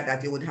study like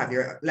that, you would have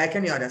like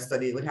any other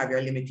study, you would have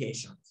your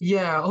limitations.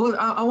 Yeah,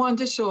 I want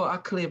to show a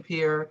clip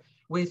here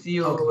with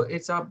you. Okay.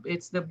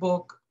 It's the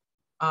book,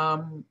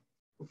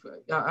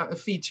 a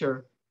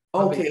feature.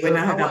 Okay, when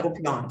I had a book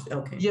launch,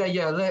 okay.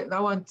 Yeah, I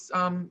want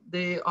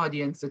the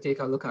audience to take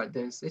a look at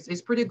this.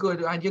 It's pretty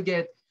good, and you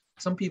get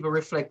some people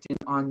reflecting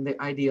on the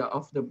idea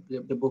of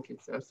the book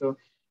itself. So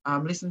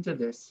listen to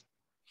this.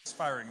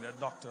 Inspiring that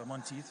Dr.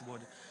 Monteith would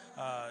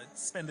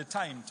spend the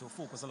time to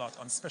focus a lot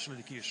on special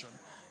education.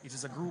 It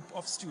is a group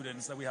of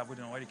students that we have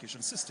within our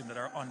education system that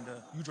are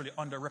usually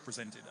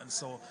underrepresented. And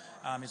so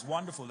it's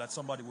wonderful that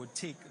somebody would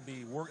take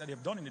the work that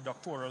they've done in the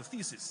doctoral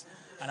thesis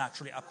and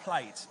actually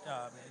apply it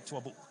to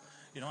a book.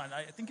 You know, and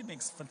I think it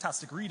makes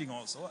fantastic reading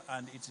also,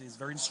 and it is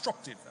very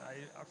instructive. I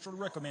actually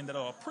recommend that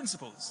our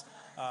principals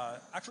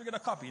actually get a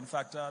copy. In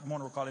fact, at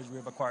Monroe College, we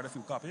have acquired a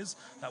few copies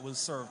that will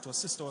serve to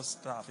assist our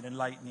staff in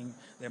enlightening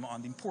them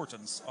on the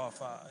importance of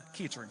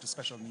catering to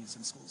special needs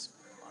in schools.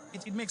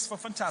 It makes for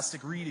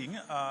fantastic reading,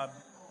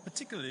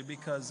 particularly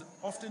because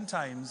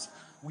oftentimes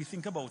we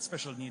think about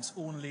special needs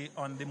only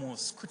on the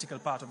most critical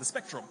part of the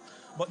spectrum,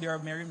 but there are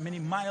many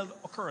mild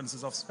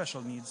occurrences of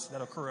special needs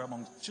that occur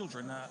among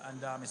children,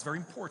 and it's very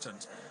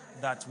important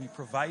that we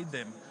provide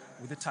them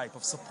with the type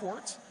of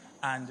support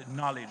and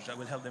knowledge that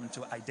will help them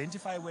to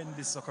identify when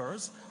this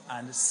occurs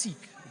and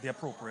seek the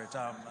appropriate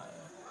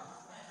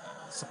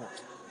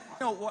support.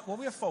 You know, what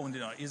we have found,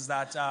 is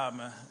that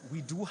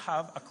we do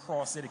have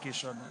across the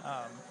education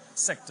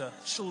sector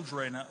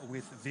children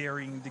with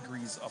varying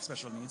degrees of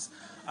special needs.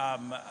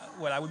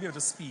 Well, I would be able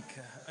to speak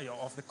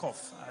off the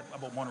cuff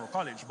about Monroe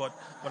College, but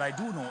what I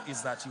do know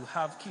is that you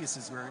have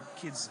cases where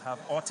kids have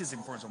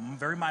autism, for example,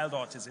 very mild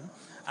autism,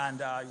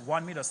 and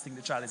one made us think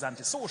the child is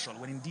antisocial,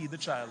 when indeed the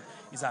child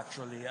is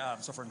actually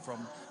suffering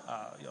from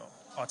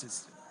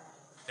autism.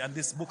 And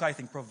this book, I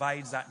think,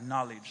 provides that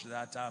knowledge,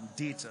 that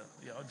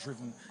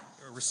data-driven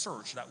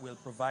research that will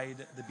provide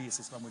the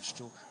basis from which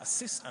to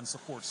assist and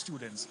support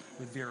students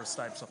with various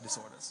types of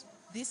disorders.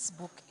 This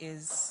book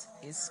is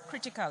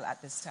critical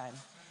at this time.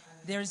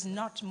 There's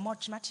not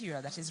much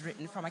material that is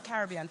written from a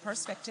Caribbean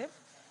perspective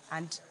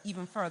and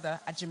even further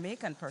a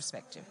Jamaican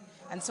perspective.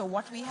 And so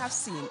what we have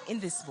seen in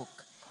this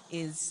book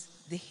is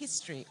the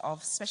history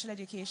of special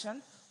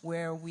education,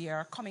 where we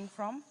are coming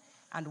from,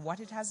 and what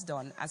it has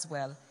done as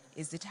well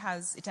is it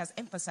has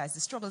emphasized the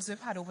struggles we've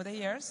had over the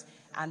years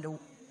and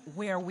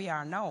where we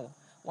are now.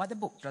 What the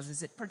book does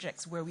is it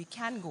projects where we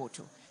can go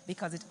to,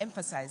 because it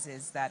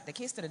emphasizes that the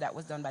case study that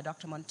was done by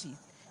Dr. Monteith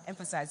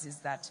emphasizes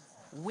that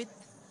with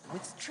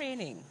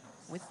training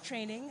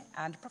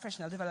and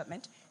professional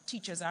development,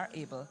 teachers are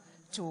able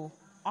to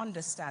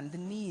understand the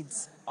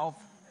needs of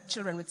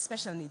children with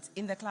special needs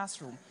in the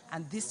classroom,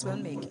 and this will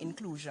make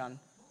inclusion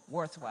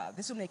worthwhile.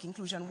 This will make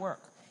inclusion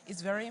work.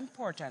 It's very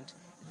important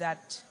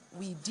that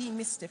we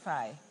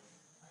demystify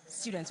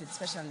students with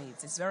special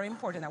needs. It's very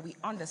important that we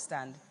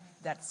understand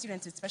that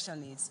students with special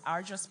needs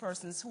are just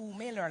persons who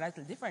may learn a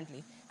little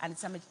differently, and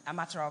it's a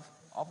matter of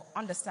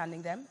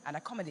understanding them and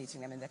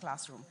accommodating them in the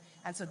classroom.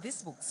 And so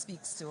this book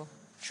speaks to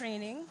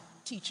training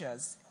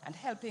teachers and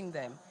helping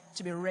them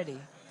to be ready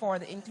for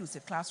the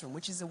inclusive classroom,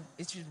 which is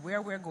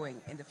where we're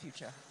going in the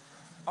future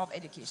of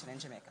education in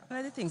Jamaica. One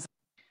of the things.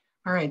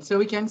 All right, so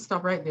we can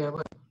stop right there.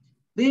 But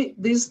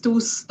these two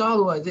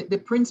stalwarts, the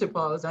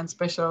principals and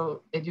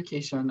special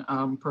education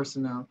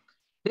personnel,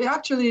 they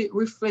actually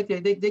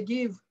reflected, they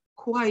gave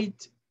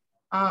quite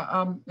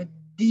a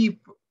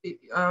deep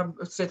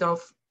set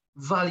of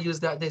values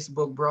that this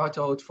book brought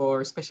out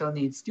for special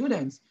needs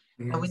students,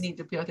 and we need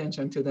to pay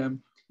attention to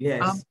them.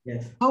 Yes,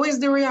 yes. How is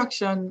the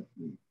reaction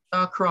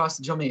across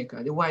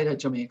Jamaica, the wider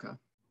Jamaica?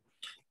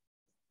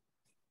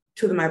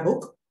 To my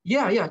book?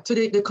 Yeah, to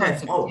the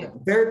content. Yes. Oh, yeah.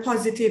 Very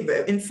positive.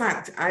 In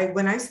fact,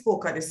 when I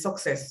spoke at the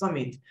Success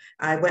Summit,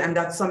 and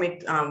that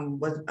summit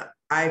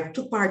I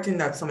took part in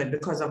that summit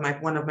because of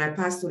one of my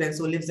past students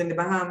who lives in the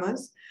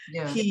Bahamas.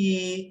 Yeah.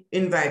 He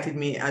invited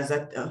me as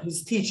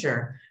his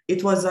teacher.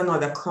 It was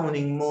another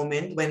crowning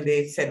moment when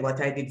they said what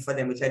I did for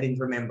them, which I didn't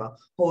remember.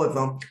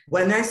 However,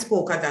 when I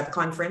spoke at that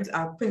conference,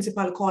 our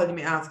principal called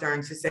me after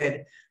and she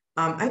said,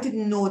 I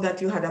didn't know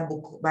that you had a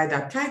book by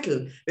that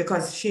title,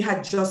 because she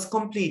had just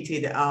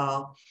completed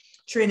a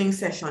training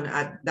session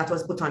that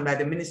was put on by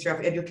the Ministry of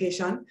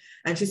Education.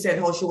 And she said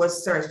how she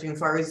was searching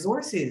for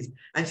resources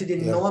and she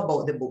didn't know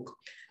about the book.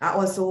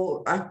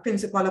 Also, a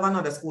principal of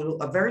another school,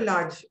 a very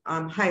large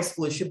high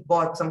school, she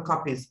bought some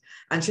copies.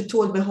 And she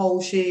told me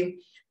how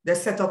they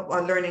set up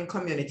a learning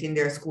community in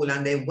their school,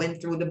 and they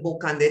went through the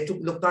book and they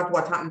looked at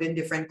what happened in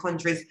different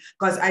countries,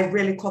 because I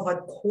really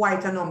covered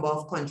quite a number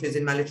of countries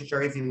in my literature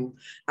review.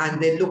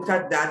 And they looked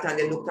at that and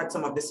they looked at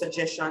some of the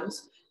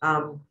suggestions.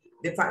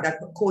 The fact that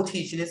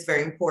co-teaching is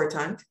very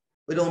important.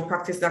 We don't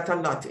practice that a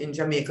lot in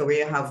Jamaica, where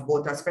you have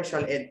both a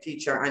special ed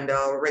teacher and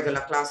a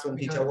regular classroom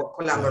teacher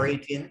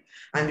collaborating,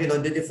 and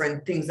the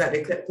different things that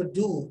they could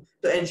do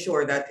to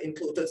ensure that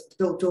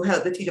to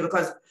help the teacher,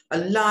 because a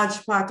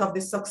large part of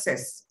the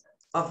success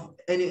of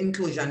any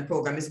inclusion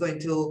program is going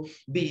to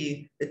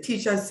be the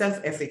teacher's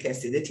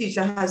self-efficacy. The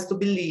teacher has to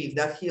believe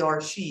that he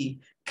or she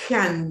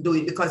can do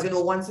it, because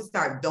once you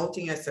start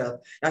doubting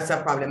yourself, that's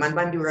a problem. And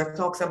Bandura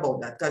talks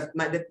about that, because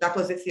that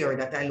was the theory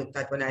that I looked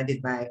at when I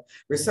did my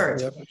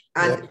research.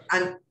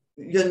 And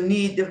you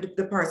need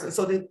the person.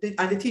 So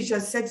the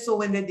teachers said so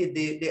when they did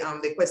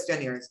the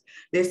questionnaires.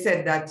 They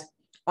said that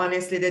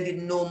honestly, they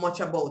didn't know much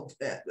about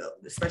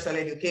special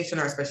education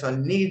or special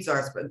needs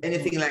or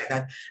anything like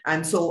that.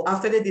 And so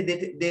after they did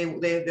it,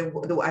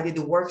 I did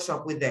the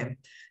workshop with them.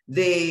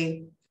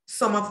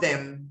 Some of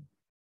them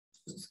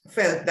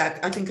felt that,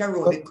 I think I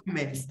wrote the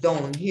comments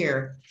down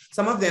here,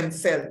 some of them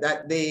felt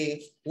that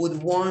they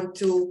would want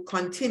to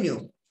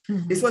continue.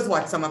 This was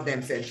what some of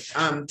them said,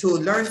 to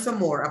learn some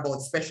more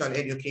about special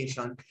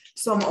education.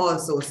 Some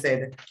also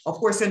said, of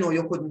course,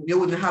 you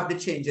wouldn't have the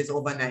changes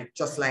overnight,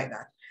 just like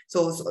that.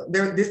 So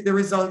the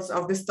results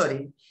of the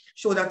study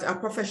show that a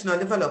professional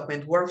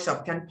development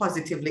workshop can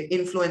positively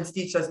influence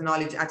teachers'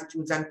 knowledge,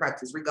 attitudes, and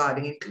practice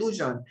regarding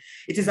inclusion.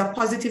 It is a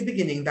positive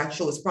beginning that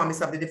shows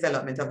promise of the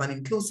development of an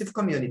inclusive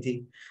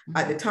community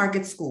at the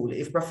target school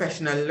if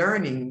professional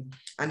learning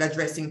and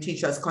addressing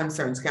teachers'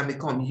 concerns can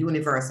become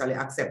universally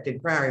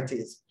accepted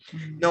priorities.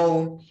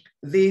 Now,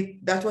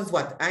 that was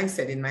what I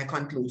said in my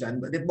conclusion,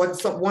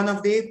 but one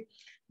of the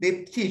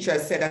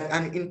teachers said that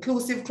an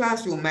inclusive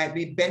classroom might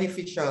be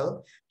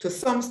beneficial to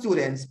some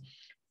students,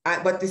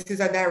 but this is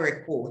a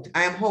direct quote.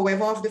 I am,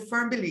 however, of the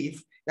firm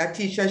belief that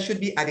teachers should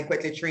be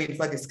adequately trained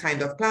for this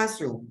kind of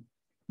classroom,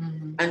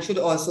 and should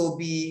also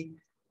be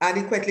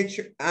adequately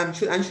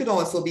should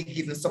also be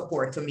given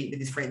support to meet the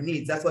different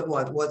needs. That's what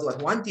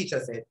one teacher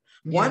said.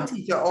 One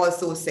teacher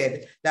also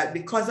said that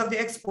because of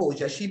the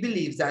exposure, she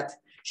believes that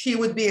she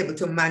would be able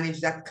to manage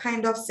that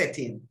kind of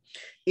setting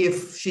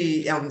if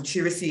she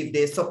received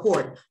the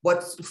support.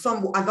 But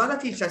another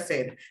teacher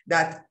said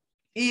that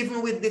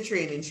even with the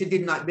training, she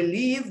did not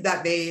believe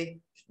that the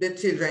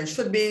children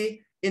should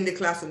be in the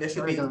classroom. They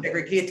should be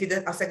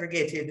a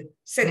segregated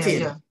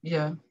setting.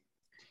 Yeah.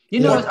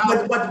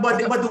 But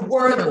the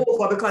world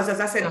over, because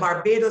as I said,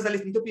 Barbados, I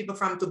listened to people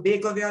from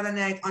Tobago the other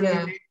night on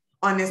the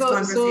honest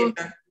conversation.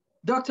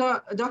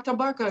 So, Dr.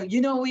 Barker,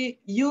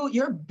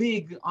 you're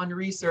big on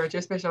research,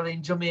 especially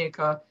in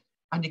Jamaica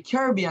and the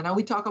Caribbean, and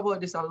we talk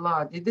about this a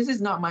lot. This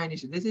is not my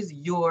initiative. This is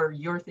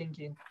your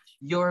thinking,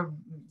 your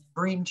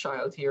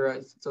brainchild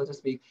here, so to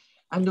speak.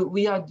 And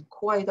we had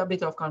quite a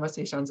bit of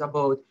conversations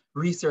about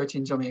research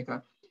in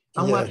Jamaica.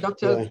 And what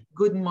Dr.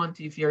 Gooden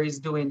Monteith here is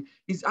doing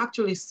is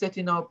actually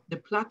setting up the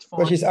platform.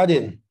 Well, she's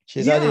adding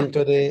to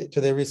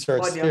the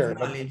research sphere.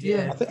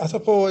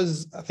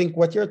 I think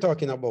what you're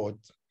talking about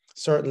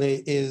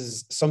certainly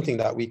is something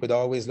that we could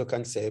always look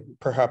and say,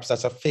 perhaps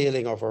that's a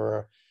failing of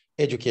our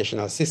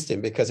educational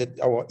system, because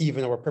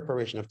even our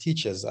preparation of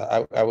teachers,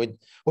 I would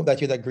hope that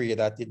you'd agree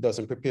that it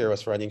doesn't prepare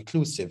us for an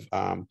inclusive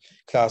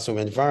classroom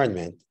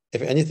environment.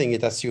 If anything,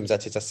 it assumes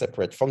that it's a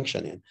separate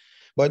functioning.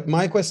 But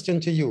my question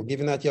to you,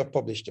 given that you have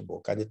published a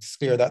book, and it's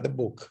clear that the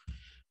book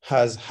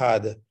has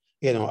had,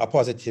 you know, a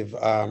positive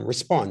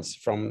response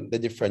from the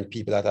different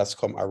people that has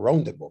come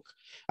around the book.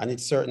 And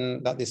it's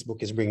certain that this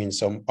book is bringing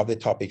some of the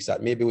topics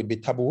that maybe would be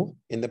taboo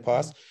in the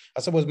past.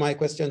 I suppose my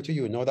question to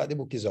you, now that the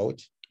book is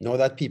out, know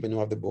that people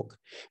know of the book,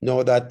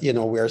 know that, you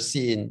know, we're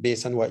seeing,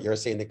 based on what you're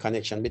saying, the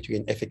connection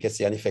between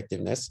efficacy and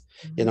effectiveness.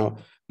 You know,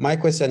 my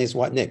question is,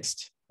 what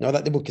next? Now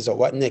that the book is out,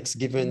 what next,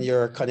 given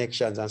your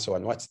connections and so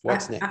on? What's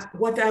next?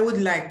 What I would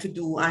like to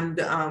do, and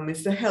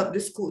is to help the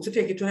school to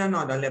take it to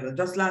another level.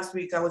 Just last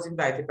week, I was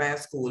invited by a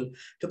school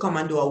to come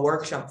and do a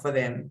workshop for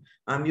them,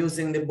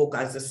 using the book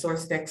as the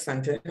source text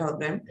and to help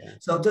them. Yeah.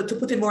 So to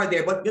put it more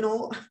there, but you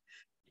know,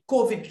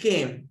 COVID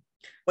came,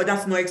 but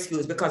that's no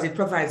excuse, because it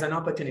provides an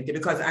opportunity,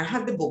 because I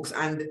had the books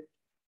and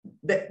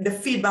the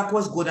feedback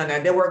was good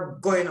and they were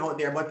going out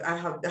there, but I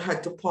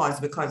had to pause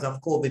because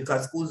of COVID,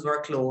 because schools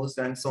were closed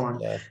and so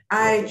on. Yeah.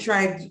 I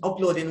tried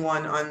uploading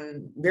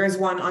one there's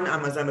one on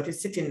Amazon, but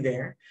it's sitting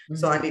there.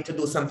 So I need to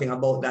do something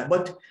about that.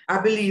 But I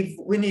believe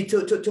we need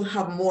to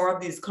have more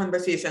of these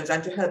conversations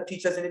and to help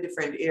teachers in the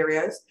different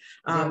areas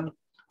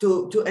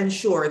to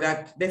ensure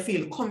that they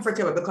feel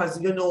comfortable, because,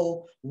 you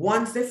know,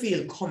 once they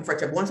feel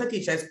comfortable, once a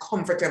teacher is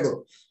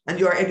comfortable and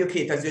you are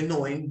educators, you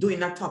know, in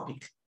doing a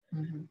topic,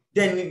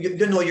 then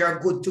you know you're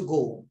good to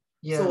go.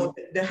 Yeah. So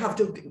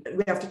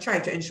we have to try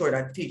to ensure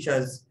that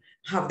teachers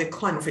have the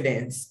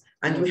confidence,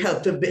 and we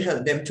help them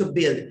to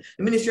build.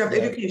 The Ministry of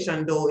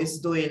Education, though, is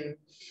doing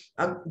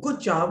a good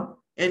job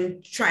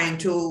in trying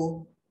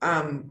to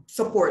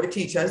support the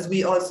teachers.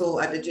 We also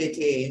at the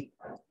JTA,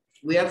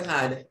 we have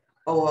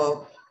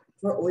our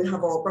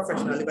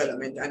professional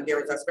development, and there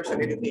is a special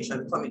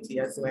education committee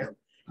as well.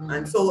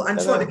 And so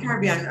the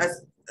Caribbean,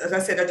 as I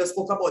said, I just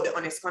spoke about the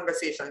Honest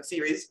Conversation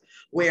series,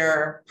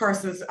 where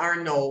persons are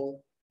now,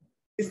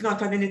 it's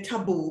not any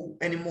taboo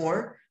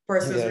anymore.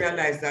 Persons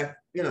realize that,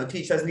 you know,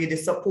 teachers need the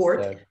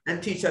support,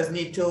 and teachers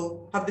need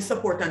to have the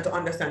support and to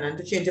understand and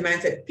to change the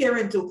mindset.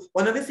 Parent,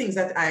 one of the things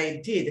that I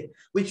did,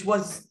 which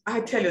was, I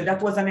tell you,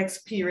 that was an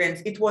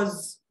experience. It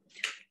was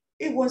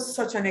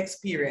such an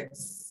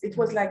experience. It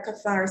was like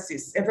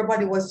catharsis.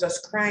 Everybody was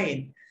just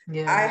crying.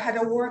 Yeah. I had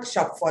a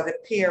workshop for the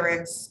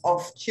parents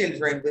of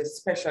children with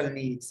special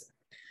needs.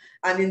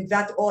 And in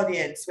that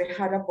audience, we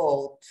had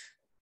about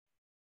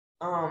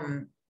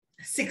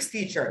 6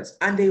 teachers,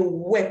 and they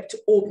wept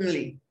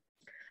openly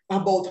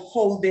about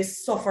how they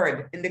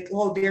suffered,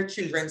 how their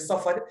children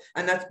suffered,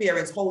 and as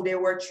parents, how they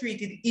were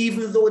treated,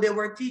 even though they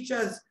were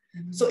teachers.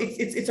 So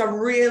it's a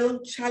real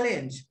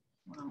challenge,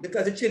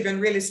 because the children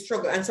really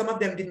struggle, and some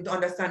of them didn't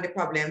understand the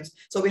problems.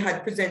 So we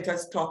had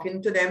presenters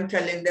talking to them,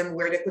 telling them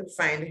where they could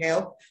find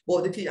help.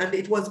 And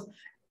it was,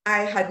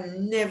 I had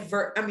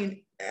never,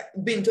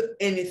 been to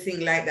anything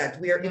like that,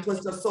 where it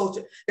was just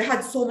they had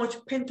so much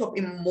pent-up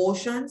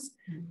emotions,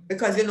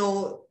 because, you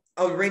know,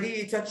 already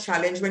it's a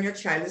challenge when your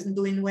child isn't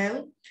doing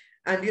well.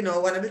 And, you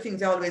know, one of the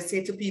things I always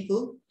say to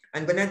people,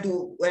 and when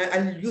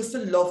I used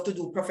to love to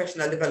do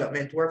professional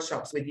development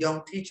workshops with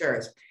young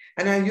teachers,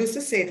 and I used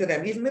to say to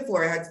them, even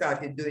before I had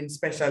started doing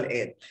special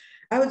ed,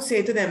 I would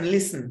say to them,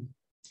 listen,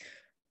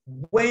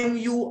 when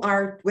you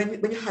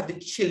have the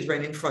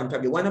children in front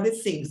of you, one of the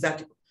things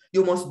that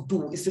you must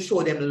do is to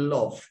show them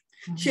love.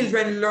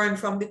 Children learn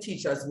from the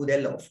teachers who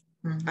they love.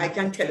 I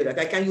can tell you that.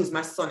 I can use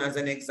my son as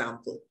an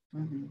example.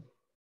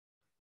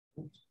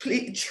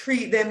 Please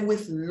treat them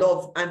with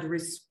love and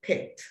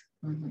respect,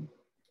 and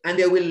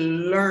they will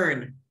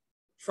learn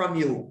from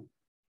you.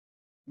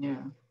 Yeah.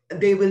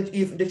 They will,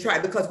 if they try,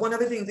 because one of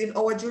the things in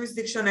our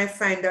jurisdiction, I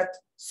find that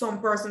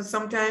some persons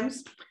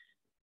sometimes,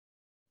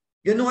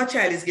 you know, a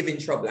child is giving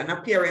trouble and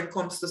a parent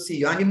comes to see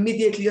you, and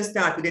immediately you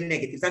start with the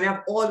negatives. And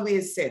I've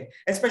always said,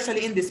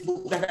 especially in this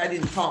book that I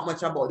didn't talk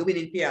much about, the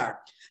Winning PR,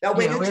 that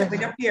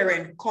when a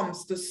parent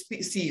comes to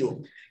see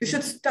you, you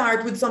should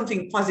start with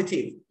something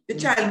positive. The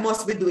child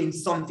must be doing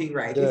something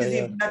right. It is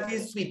even that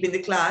he's sweeping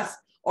the class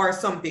or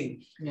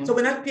something. So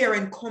when a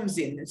parent comes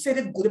in, say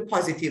the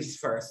positives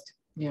first.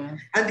 Yeah.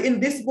 And in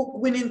this book,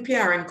 Winning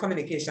PR and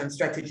Communication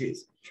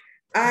Strategies,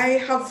 I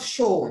have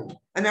shown,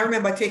 and I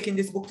remember taking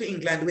this book to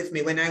England with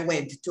me when I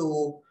went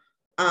to,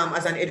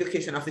 as an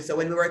education officer,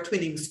 when we were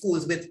twinning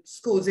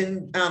schools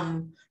in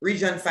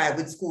Region 5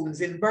 with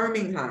schools in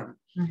Birmingham.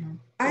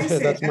 I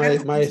said,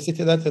 that's my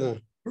city, that, you know.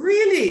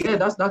 Really? Yeah,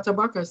 that's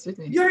Tobacco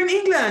City. You're in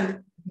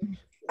England?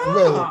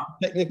 Well,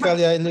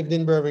 technically, I lived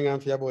in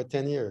Birmingham for about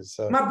 10 years.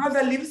 So. My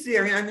brother lives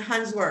here in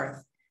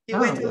Handsworth. He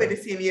went away the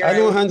same year. I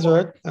know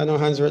Handsworth. I know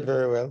Handsworth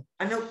very well.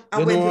 I went to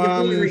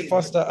the brewery.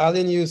 Foster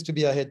Allen used to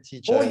be a head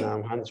teacher in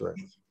Handsworth.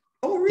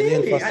 Oh,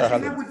 really? I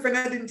think my good friend,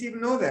 I didn't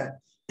even know that.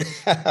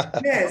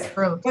 Yes.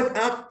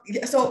 But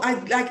so I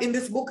like in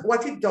this book,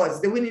 what it does,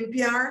 the Winning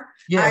PR,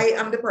 I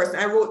am the person,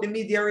 I wrote the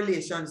media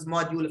relations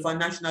module for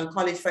National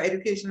College for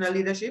Educational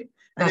Leadership.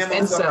 And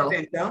I'm also a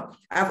presenter.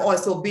 I've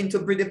also been to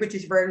the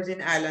British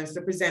Virgin Islands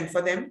to present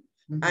for them.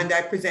 And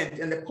I present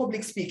in the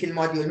public speaking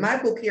module.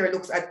 My book here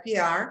looks at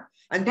PR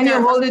And can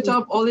you hold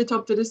it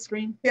up to the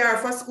screen? PR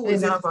for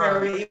schools is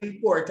very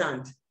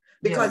important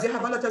because you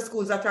have a lot of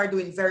schools that are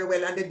doing very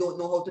well and they don't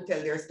know how to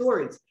tell their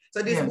stories.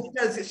 So this book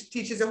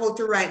teaches you how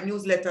to write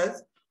newsletters,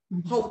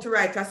 how to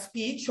write a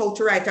speech, how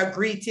to write a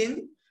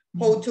greeting,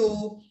 how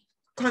to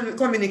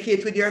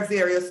communicate with your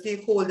various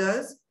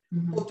stakeholders,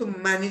 how to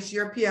manage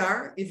your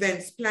PR,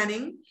 events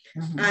planning.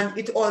 And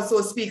it also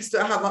speaks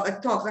to have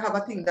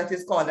a thing that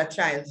is called a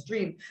child's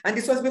dream. And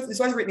this was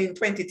written in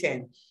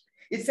 2010.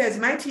 It says,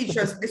 my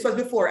teachers, this was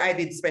before I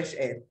did special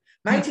ed.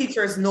 My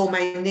teachers know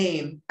my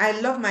name. I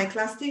love my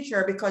class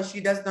teacher because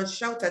she does not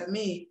shout at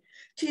me.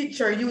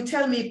 Teacher, you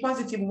tell me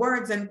positive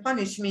words and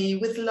punish me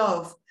with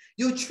love.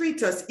 You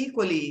treat us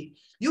equally.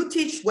 You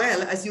teach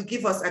well as you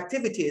give us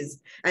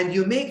activities, and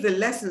you make the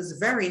lessons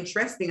very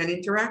interesting and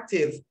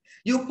interactive.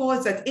 You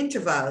pause at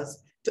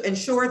intervals to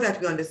ensure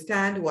that we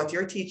understand what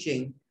you're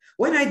teaching.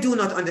 When I do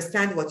not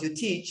understand what you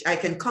teach, I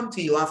can come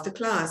to you after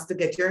class to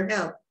get your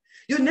help.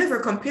 You never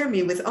compare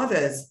me with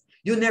others.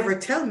 You never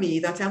tell me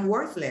that I'm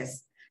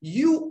worthless.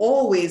 You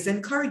always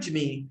encourage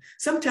me.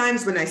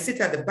 Sometimes when I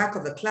sit at the back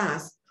of the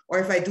class, or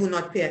if I do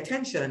not pay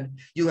attention,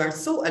 you are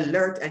so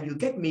alert and you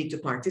get me to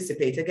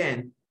participate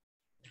again.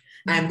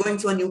 I'm going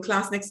to a new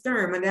class next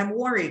term and I'm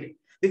worried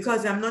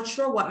because I'm not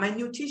sure what my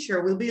new teacher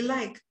will be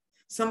like.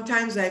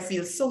 Sometimes I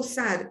feel so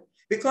sad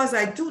because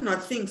I do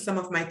not think some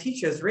of my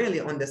teachers really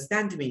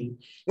understand me.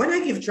 When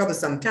I give trouble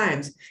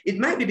sometimes, it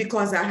might be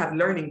because I have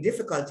learning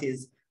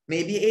difficulties,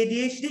 maybe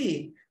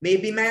ADHD,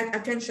 maybe my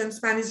attention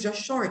span is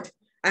just short.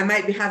 I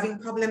might be having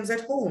problems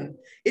at home.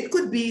 It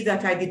could be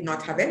that I did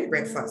not have any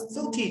breakfast.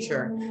 So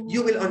teacher,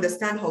 you will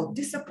understand how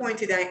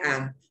disappointed I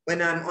am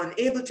when I'm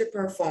unable to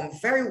perform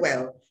very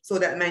well so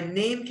that my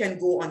name can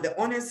go on the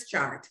honors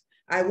chart.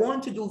 I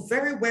want to do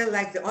very well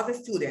like the other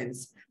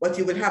students, but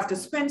you will have to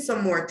spend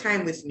some more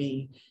time with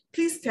me.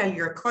 Please tell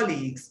your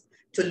colleagues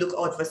to look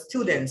out for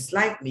students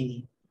like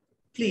me.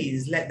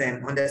 Please let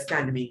them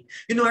understand me.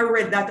 You know, I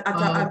read that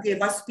I gave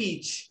a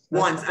speech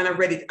once and I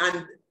read it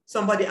and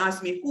somebody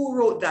asked me, who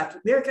wrote that?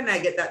 Where can I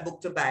get that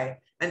book to buy?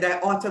 And I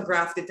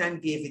autographed it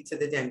and gave it to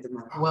the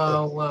gentleman.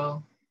 Wow,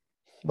 wow.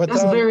 But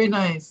that's very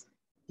nice.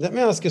 Let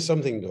me ask you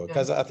something though,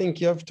 because I think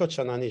you have touched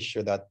on an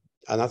issue that,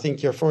 and I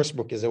think your first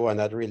book is the one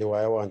that really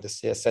why I want to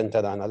stay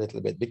centered on a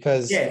little bit,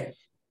 because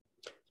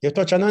you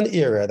touch on an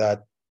area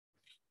that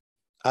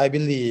I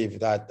believe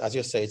that, as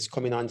you say, it's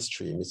coming on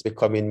stream. It's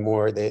becoming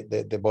more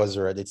the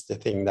buzzword. It's the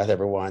thing that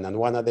everyone, and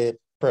one of the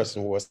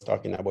person who was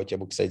talking about your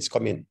book said it's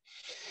coming.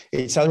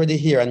 It's already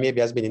here and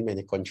maybe has been in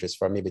many countries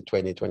for maybe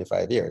 20,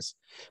 25 years.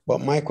 But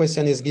my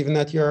question is, given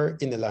that you're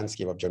in the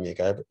landscape of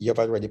Jamaica, you've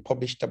already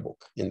published a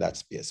book in that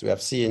space. We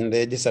have seen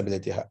the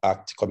Disability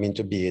Act come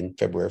into being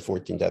February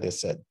 14th, as I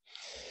said.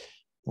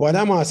 What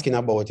I'm asking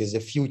about is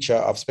the future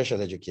of special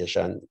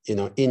education,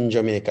 in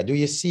Jamaica. Do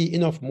you see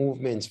enough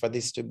movements for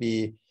this to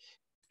be,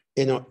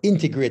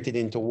 integrated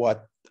into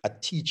what a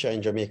teacher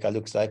in Jamaica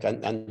looks like,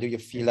 and do you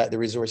feel like the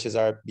resources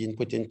are being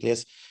put in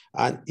place?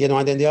 And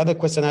and then the other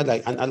question I'd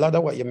like, and a lot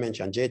of what you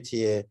mentioned,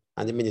 JTA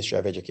and the Ministry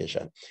of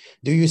Education,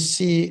 do you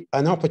see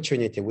an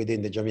opportunity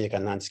within the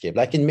Jamaican landscape,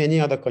 like in many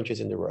other countries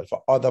in the world,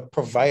 for other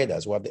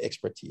providers who have the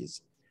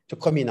expertise to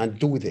come in and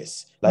do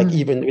this, like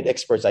even with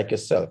experts like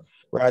yourself,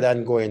 rather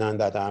than going on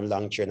that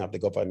long chain of the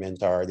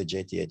government or the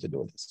JTA to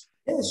do this?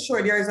 Yes,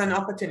 sure. There is an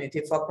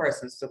opportunity for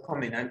persons to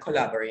come in and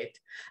collaborate.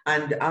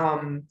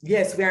 And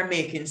yes, we are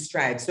making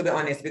strides, to be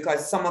honest,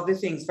 because some of the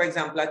things, for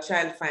example, a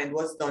child find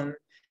was done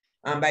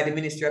by the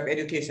Ministry of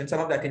Education.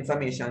 Some of that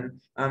information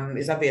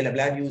is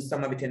available. I've used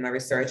some of it in my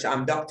research.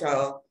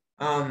 Dr.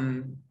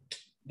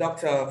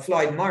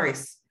 Floyd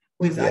Morris,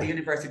 who is at the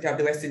University of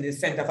the West Indies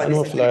Center for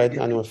Disability.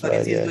 I know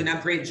Floyd, he's doing a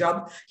great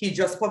job. He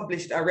just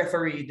published a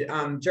refereed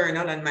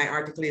journal, and my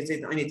article is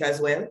on it as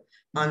well.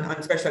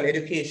 On special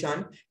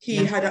education.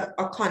 He had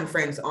a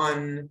conference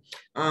on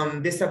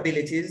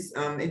disabilities,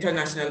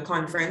 international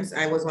conference.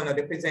 I was one of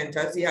the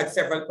presenters. He had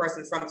several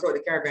persons from throughout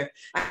the Caribbean.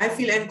 I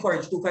feel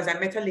encouraged too, because I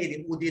met a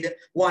lady who did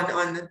one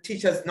on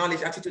teachers'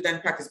 knowledge, attitude,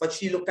 and practice, but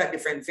she looked at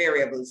different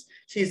variables.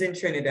 She's in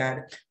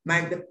Trinidad.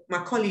 My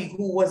colleague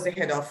who was the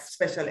head of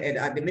special ed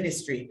at the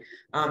ministry,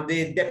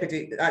 the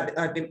deputy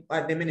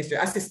at the ministry,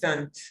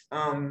 assistant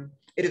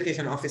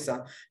education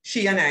officer,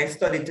 she and I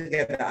studied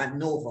together at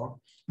Nova.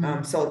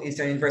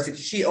 Southeastern University.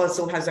 She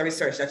also has a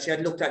research that she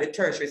had looked at the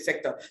tertiary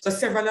sector. So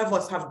several of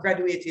us have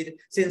graduated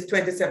since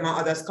 27,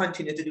 others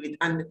continue to do it.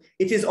 And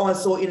it is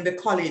also in the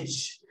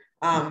college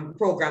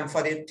program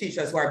for the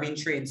teachers who are being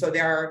trained. So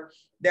they are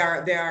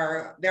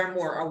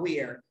more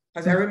aware.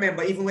 Because I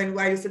remember even when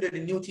I used to do the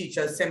new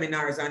teachers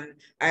seminars, and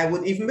I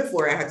would, even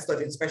before I had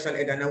studied special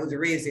ed and I would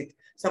raise it,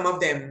 some of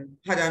them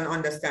had an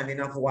understanding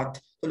of what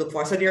to look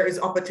for. So there is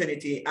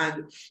opportunity.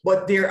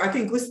 But I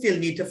think we still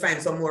need to find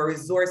some more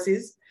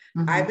resources.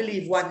 I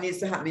believe what needs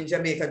to happen in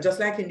Jamaica, just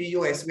like in the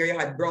US, where you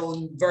had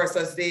Brown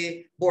versus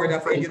the Board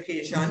of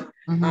Education,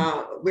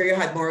 where you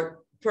had more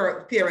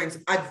parents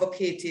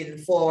advocating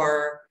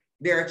for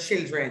their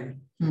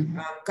children.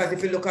 Because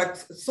if you look at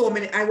so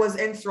many, I was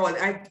enthralled.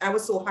 I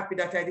was so happy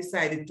that I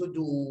decided to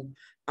do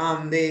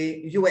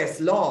the US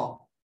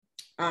law,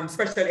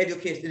 special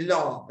education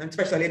law and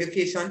special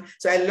education.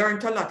 So I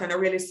learned a lot, and I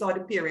really saw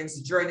the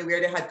parents' journey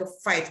where they had to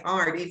fight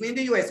hard, even in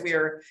the US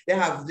where they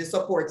have the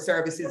support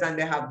services and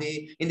they have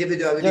the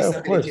Individual with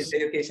Disabilities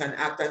Education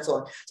Act and so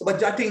on. So,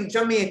 but I think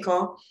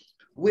Jamaica,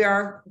 we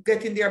are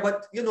getting there,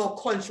 but you know,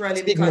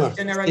 culturally, because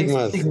generally,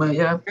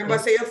 remember,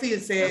 say you feel,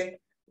 say,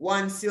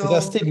 once you... It's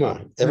a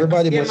stigma.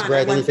 Everybody must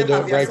write anything you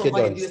don't write it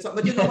down.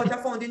 But you know what I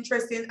found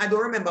interesting? I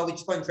don't remember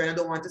which country, and I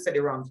don't want to say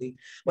the wrong thing.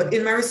 But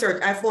in my research,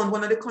 I found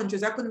one of the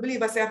countries, I couldn't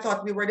believe, I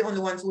thought we were the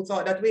only ones who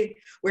thought that way,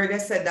 where they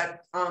said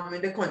that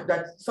in the country,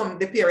 that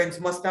the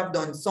parents must have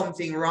done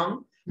something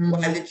wrong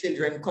while the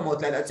children come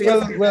out like that.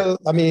 So well,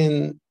 I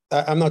mean,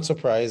 I'm not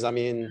surprised. I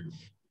mean,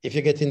 if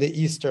you get in the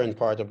eastern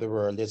part of the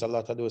world, there's a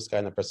lot of those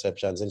kind of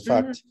perceptions. In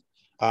fact,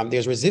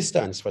 there's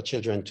resistance for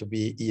children to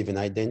be even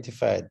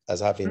identified as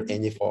having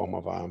any form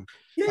of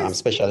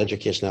special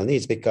educational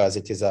needs, because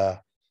it is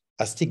a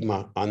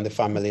stigma on the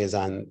families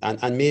and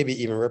maybe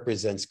even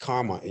represents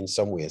karma in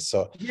some ways.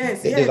 So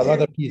there's a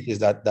lot of pieces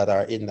that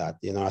are in that.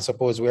 You know, I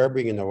suppose we are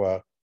bringing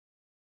our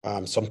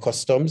some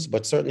customs,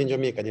 but certainly in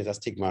Jamaica, there's a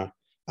stigma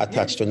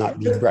attached to not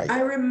being bright. I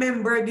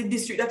remember the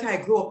district that I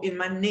grew up in,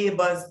 my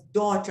neighbor's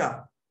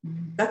daughter.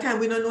 That time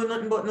we don't know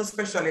nothing about no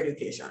special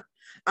education.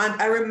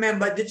 And I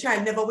remember the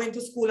child never went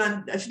to school,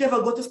 and she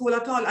never go to school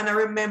at all. And I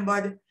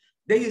remembered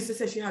they used to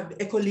say she had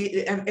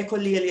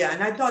echolalia.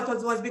 And I thought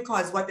it was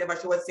because whatever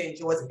she was saying,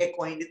 she was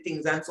echoing the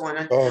things and so on.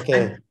 And,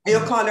 and you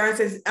call her and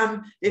says,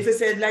 if you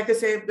said, like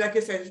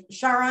you said,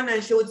 Sharon,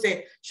 and she would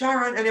say,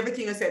 Sharon, and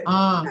everything I said.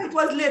 It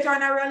was later,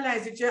 and I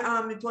realized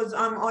it was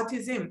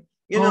autism.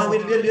 You know, we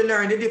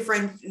learn the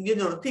different, you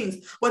know,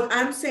 things. But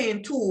I'm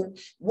saying too,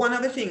 one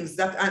of the things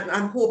that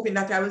I'm hoping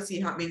that I will see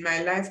happen in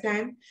my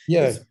lifetime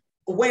is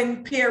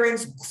when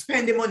parents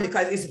spend the money,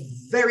 because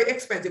it's very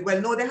expensive.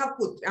 Well, no, they have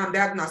put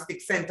diagnostic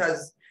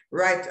centers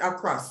right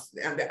across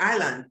the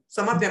island.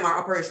 Some of them are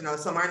operational,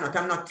 some are not.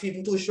 I'm not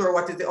even too sure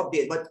what is the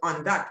update, but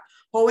on that.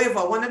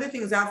 However, one of the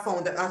things I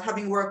found that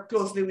having worked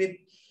closely with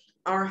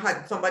or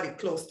had somebody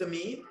close to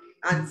me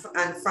and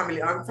family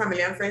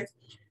and friends,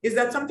 is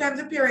that sometimes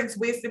the parents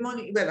waste the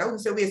money. Well, I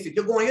wouldn't say waste it.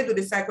 You go and you do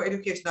the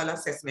psychoeducational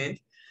assessment.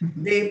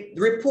 The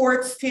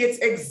report states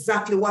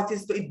exactly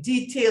it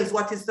details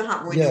what is to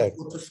happen when you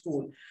go to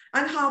school.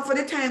 And half of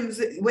the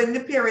times when the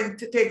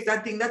parent takes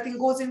that thing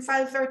goes in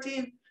file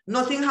 13.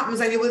 Nothing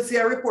happens, and you will see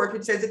a report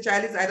which says the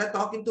child is either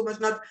talking too much,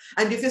 not.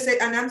 And if you say,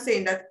 and I'm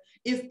saying that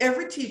if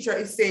every teacher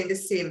is saying the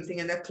same thing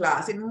in the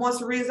class, it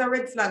must raise a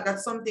red flag that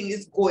something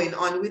is going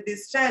on with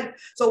this child.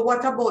 So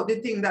what about the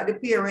thing that the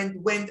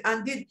parent went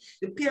and did?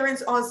 The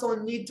parents also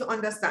need to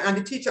understand, and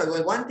the teachers,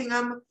 well, one thing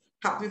I'm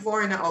happy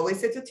for, and I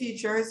always say to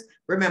teachers,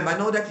 remember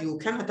now that you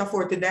cannot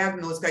afford to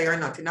diagnose because you're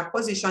not in a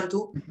position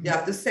to. You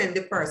have to send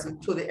the person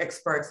to the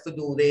experts to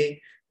do the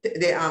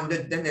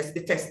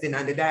testing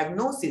and the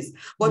diagnosis.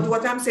 But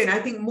what I'm saying, I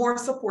think more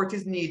support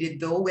is needed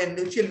though when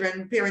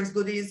the parents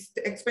do these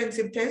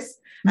expensive tests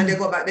and they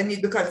go back, they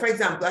need, because for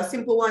example, a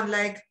simple one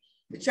like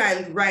the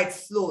child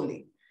writes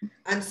slowly.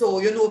 And so,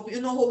 you know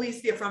how we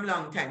stay from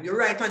long time. You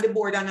write on the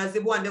board, and as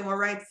the one them will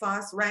write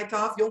fast, write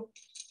off, you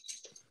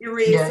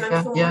erase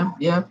and so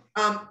on.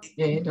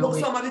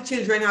 Some of the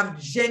children have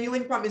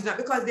genuine problems, not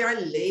because they are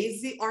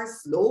lazy or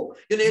slow.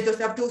 You know, you just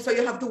have to, so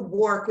you have to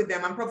work with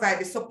them and provide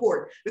the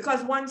support.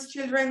 Because once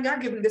children are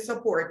given the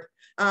support,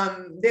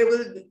 they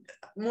will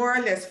more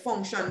or less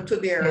function to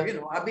their, you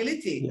know,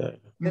 ability.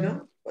 You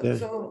know.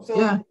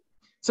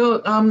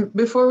 So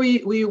before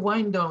we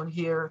wind down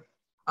here,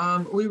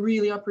 we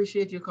really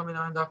appreciate you coming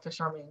on, Dr.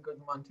 Charmaine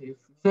Gooden Monteith.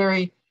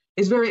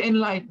 It's very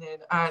enlightening,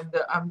 and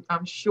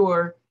I'm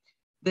sure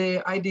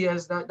the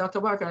ideas that Dr.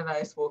 Barker and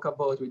I spoke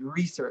about with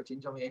research in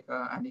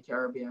Jamaica and the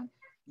Caribbean,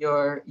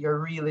 you're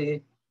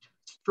really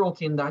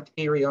stroking that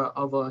area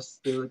of us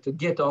to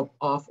get up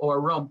off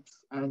our rumps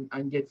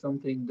and get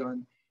something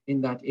done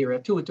in that area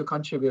too, to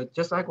contribute,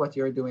 just like what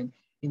you're doing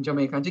in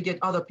Jamaica, and to get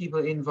other people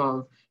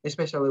involved,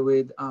 especially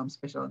with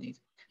special needs.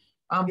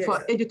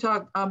 For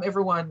EduTALK,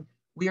 everyone,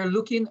 we are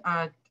looking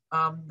at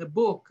the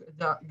book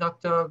that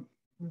Dr.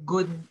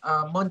 Gooden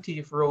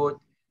Monteith wrote,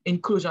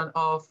 Inclusion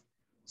of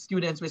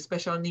Students with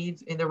Special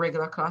Needs in the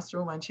Regular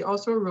Classroom. And she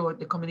also wrote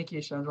the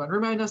communications one.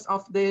 Remind us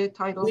of the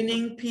title.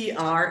 Winning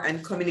PR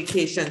and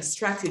Communication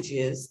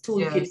Strategies,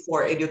 Toolkit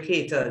for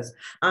Educators.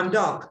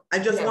 Doc, I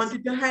just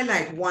wanted to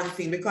highlight one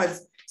thing,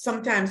 because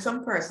sometimes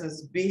some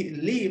persons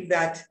believe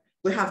that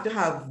we have to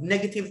have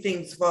negative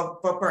things for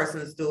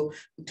persons to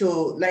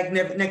like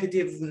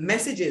negative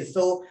messages.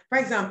 So for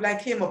example, I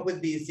came up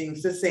with these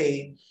things to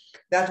say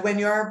that when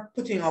you're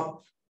putting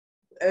up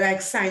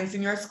like signs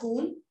in your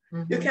school,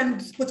 you can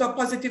put up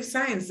positive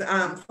signs.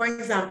 For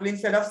example,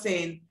 instead of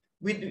saying,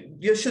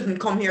 you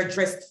shouldn't come here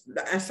dressed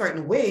a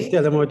certain way.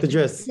 Tell them how to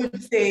dress. You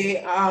could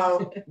say,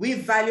 we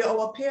value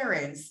our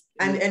parents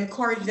and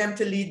encourage them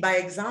to lead by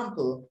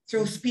example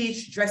through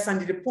speech, dress, and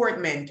the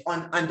deportment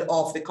on and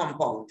off the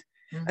compound.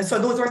 And so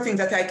those are things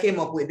that I came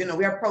up with. You know,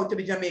 we are proud to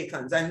be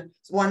Jamaicans. And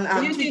one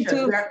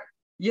teacher,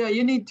 Yeah,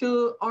 you need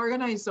to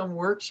organize some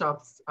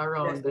workshops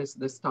around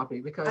this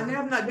topic, because and I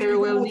have not been very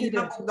well promoting needed.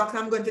 my book, Doctor.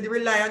 I'm going to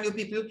rely on you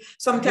people.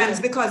 Sometimes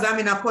because I'm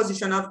in a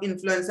position of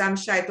influence, I'm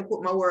shy to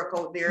put my work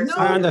out there. No. So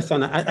I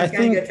understand. I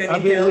think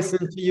I've been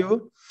listening to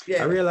you.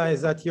 Yeah. I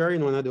realize that you're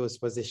in one of those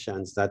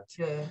positions that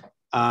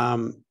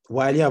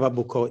while you have a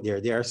book out there,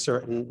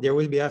 there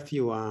will be a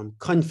few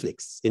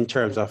conflicts in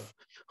terms of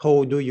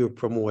how do you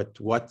promote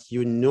what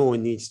you know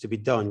needs to be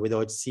done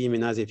without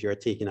seeming as if you're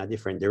taking a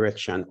different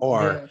direction,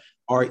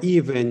 or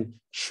even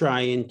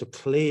trying to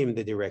claim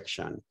the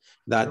direction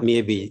that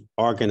maybe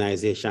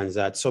organizations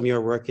that some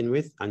you're working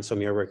with and some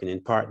you're working in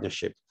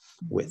partnership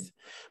with.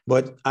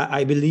 But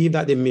I believe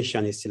that the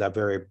mission is still a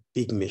very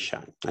big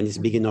mission, and it's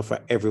big enough for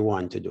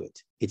everyone to do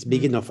it. It's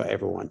big enough for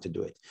everyone to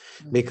do it.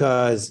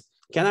 Because,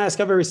 can I ask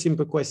a very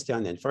simple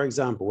question then? For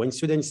example, when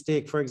students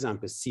take, for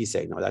example,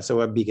 CSEC, now that's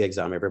our big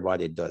exam,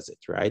 everybody does it,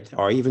 right?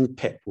 Or even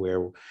PEP,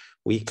 where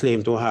we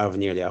claim to have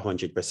nearly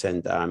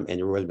 100%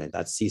 enrollment.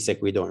 At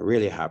CSEC, we don't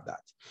really have that.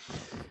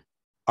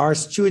 Are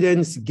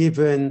students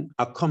given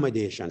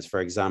accommodations, for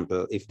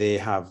example, if they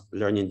have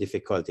learning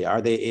difficulty?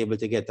 Are they able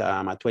to get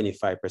a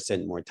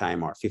 25% more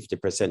time or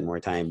 50% more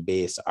time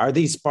base? Are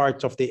these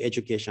part of the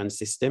education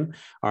system?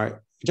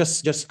 Or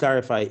just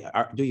clarify,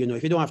 do you know?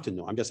 If you don't have to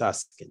know, I'm just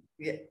asking.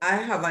 Yeah, I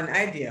have an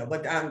idea,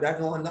 but I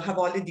don't have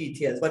all the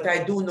details, but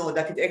I do know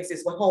that it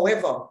exists. But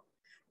however,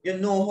 you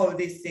know how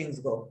these things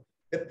go.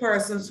 The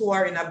persons who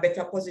are in a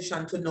better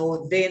position to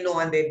know, they know,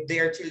 and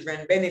their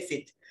children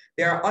benefit.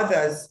 There are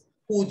others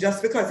who,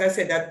 just because I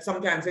said that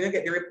sometimes when you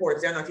get the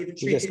reports, they're not even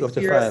treated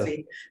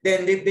seriously,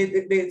 then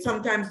they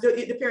sometimes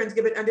the parents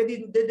give it and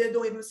they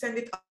don't even send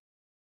it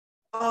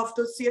off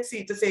to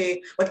CFC to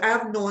say. But I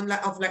have known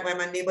like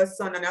my neighbor's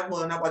son, and I've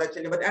known about other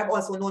children, but I've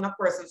also known of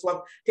persons who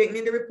have taken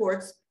in the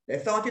reports. They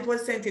thought it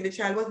was sent in, the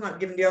child was not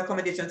given the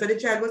accommodation, so the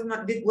child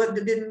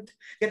didn't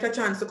get a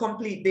chance to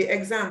complete the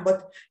exam.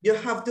 But you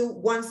have to,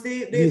 once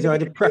these are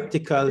the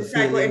practical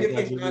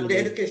the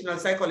educational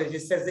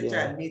psychologist says the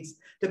child needs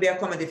to be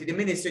accommodated. The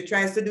ministry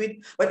tries to do it,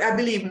 but I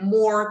believe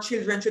more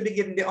children should be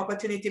given the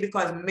opportunity,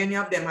 because many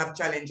of them have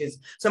challenges.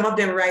 Some of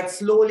them write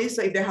slowly,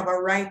 so if they have a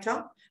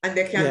writer and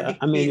they can there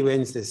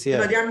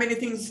are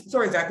many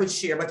stories I could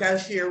share, but I'll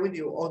share with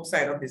you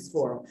outside of this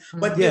forum.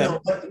 But you know,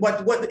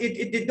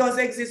 it does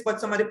exist, but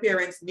some of the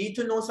parents need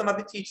to know, some of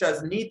the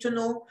teachers need to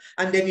know,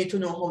 and they need to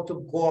know how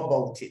to go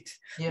about it.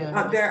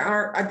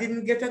 I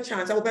didn't get a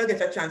chance, I hope I'll get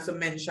a chance to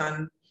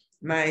mention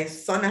my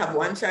son. I have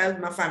one child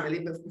in my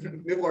family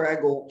before I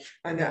go,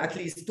 and at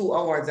least 2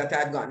 awards that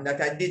I've gotten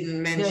that I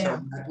didn't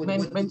mention. That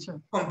would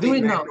mention. Do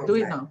it now.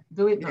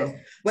 Yes.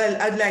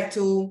 Well, I'd like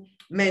to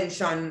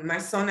mention my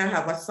son. I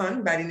have a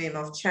son by the name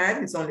of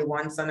Chad. It's only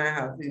one son I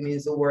have. It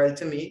means the world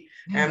to me.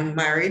 I'm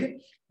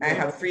married. I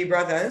have 3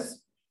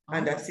 brothers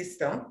and a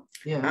sister.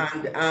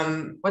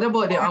 And what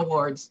about the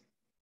awards?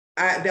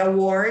 The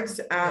awards,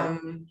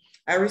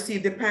 I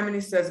received the Prime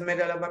Minister's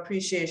Medal of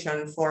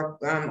Appreciation for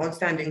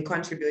outstanding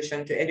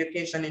contribution to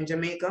education in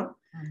Jamaica.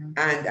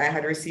 And I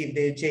had received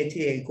the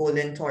JTA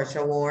Golden Torch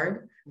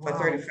Award for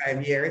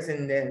 35 years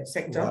in the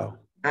sector.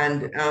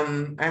 And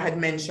I had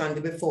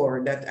mentioned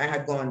before that I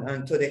had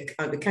gone to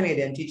the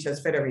Canadian Teachers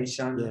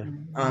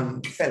Federation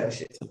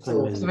fellowship.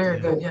 So it's very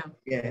good,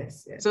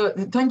 Yes. So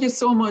thank you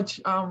so much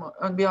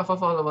on behalf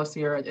of all of us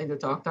here at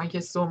EduTALK. Thank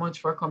you so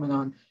much for coming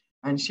on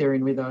and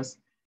sharing with us.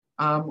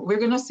 We're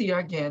going to see you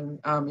again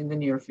in the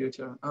near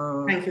future.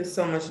 Thank you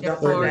so much,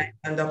 Dr. Knight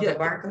and Dr.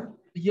 Barker.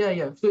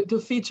 To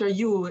feature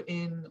you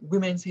in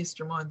Women's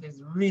History Month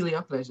is really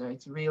a pleasure.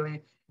 It's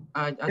really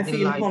a I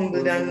feel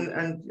humbled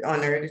and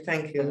honored.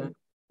 Thank you.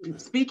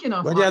 Speaking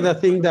of, but the other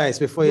thing, guys,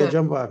 before you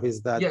jump off,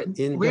 is that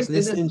in just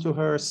listening to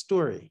her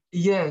story.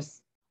 Yes.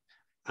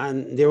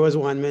 And there was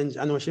one mention,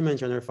 I know she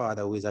mentioned her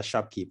father, who is a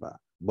shopkeeper,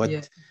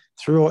 but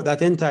throughout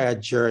that entire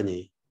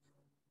journey,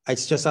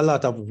 it's just a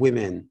lot of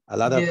women, a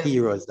lot of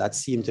heroes that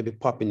seem to be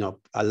popping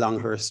up along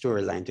her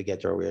storyline to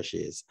get her where she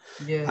is.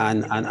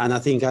 And I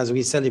think as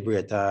we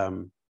celebrate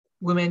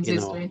Women's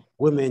History,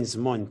 Women's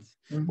Month,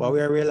 what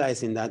we are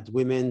realizing that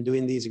women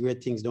doing these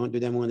great things don't do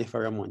them only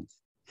for a month.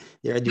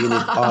 They're doing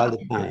it all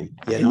the time,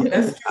 you know.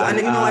 That's true.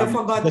 And I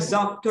forgot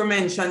Doctor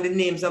mentioned the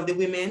names of the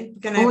women.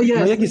 Can I?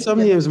 You give some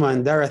names,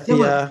 man.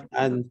 Dorothea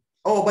and.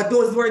 Oh, but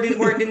those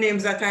weren't the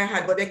names that I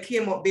had, but they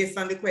came up based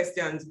on the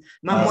questions.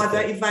 My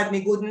mother,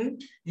 Evadne Gooden,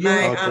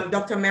 my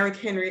Dr. Merrick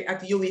Henry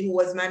at UWI, who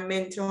was my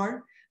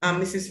mentor,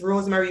 Mrs.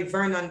 Rosemary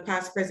Vernon,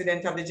 past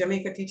president of the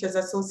Jamaica Teachers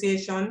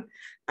Association,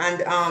 and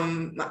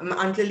my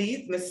Aunt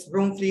Lily, Miss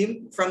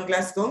Broomfield from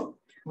Glasgow.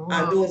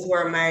 And those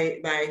were my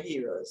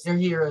heroes. Your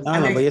heroes.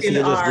 And they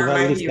still are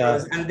my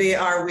heroes, and they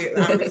are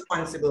I'm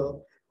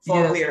responsible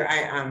for where I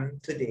am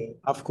today.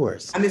 Of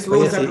course. And Miss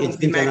Rosa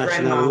Broomfield, my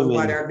grandma, who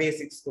had our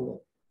basic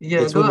school.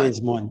 It's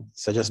Women's Month,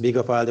 so just big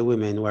up all the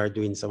women who are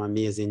doing some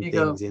amazing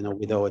things, you know,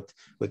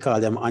 we call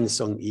them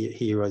unsung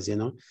heroes, you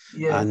know.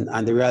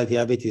 And the reality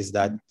of it is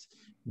that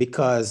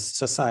because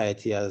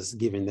society has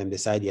given them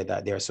this idea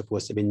that they're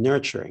supposed to be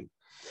nurturing,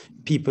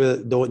 people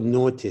don't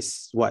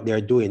notice what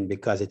they're doing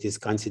because it is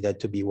considered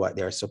to be what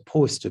they're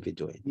supposed to be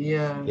doing.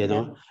 Yeah. You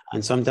know,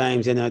 and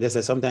sometimes, you know, they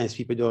say sometimes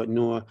people don't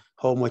know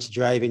how much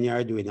driving you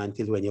are doing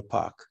until when you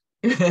park.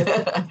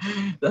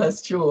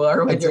 That's true.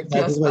 Or when you're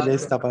that is when they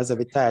stop us a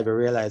bit tired, we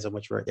realize how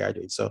much work they are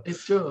doing. So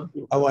it's true.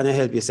 I want to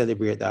help you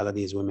celebrate all of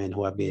these women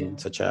who have been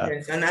such a...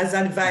 Yes, and as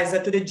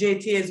advisor to the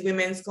JTA's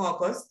Women's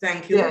Caucus,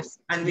 thank you. Yes.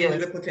 And we will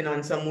be putting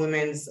on some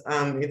women's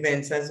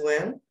events as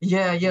well.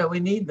 Yeah, we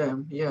need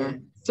them. Yeah.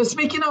 So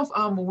speaking of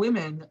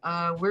women,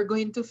 we're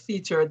going to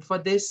feature for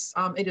this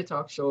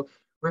EduTALK show,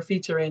 we're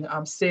featuring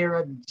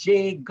Sarah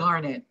J.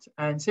 Garnet.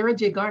 And Sarah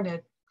J.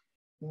 Garnet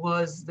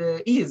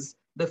is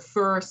the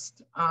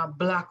first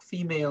Black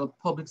female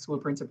public school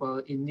principal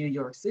in New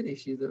York City.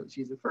 She's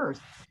the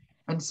first.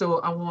 And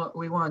so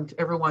we want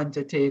everyone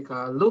to take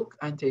a look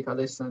and take a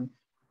listen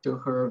to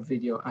her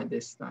video at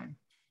this time.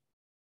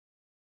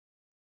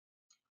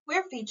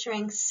 We're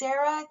featuring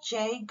Sarah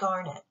J.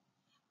 Garnet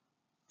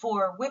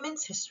for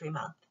Women's History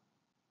Month.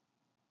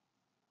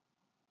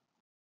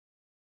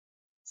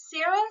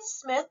 Sarah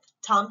Smith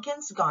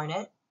Tompkins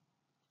Garnet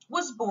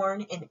was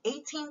born in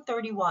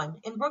 1831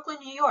 in Brooklyn,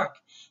 New York,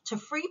 to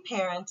free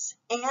parents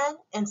Anne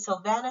and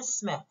Sylvana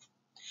Smith,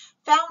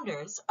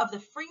 founders of the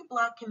free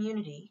Black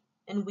community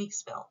in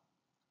Weeksville.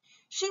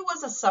 She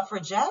was a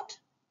suffragette,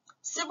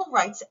 civil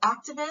rights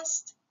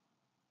activist,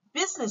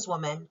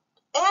 businesswoman,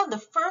 and the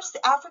first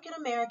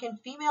African-American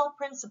female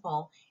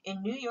principal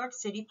in New York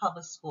City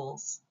public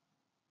schools.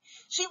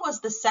 She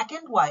was the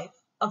second wife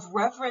of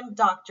Reverend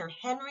Dr.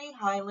 Henry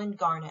Highland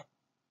Garnet.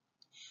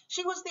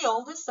 She was the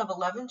oldest of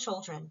 11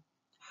 children.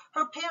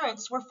 Her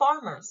parents were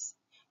farmers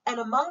and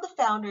among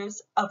the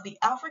founders of the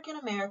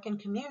African-American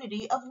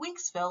community of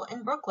Weeksville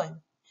in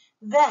Brooklyn,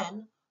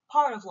 then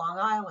part of Long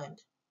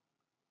Island.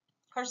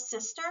 Her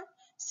sister,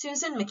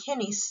 Susan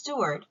McKinney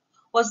Stewart,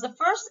 was the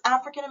first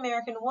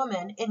African-American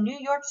woman in New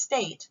York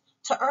State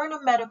to earn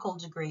a medical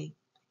degree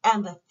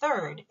and the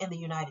third in the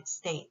United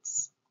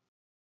States.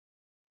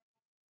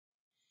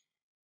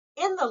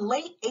 In the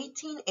late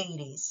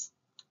 1880s,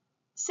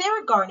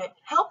 Sarah Garnet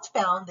helped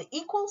found the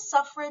Equal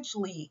Suffrage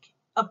League,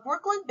 a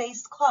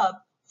Brooklyn-based club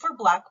for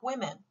Black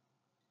women.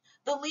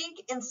 The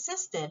League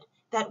insisted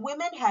that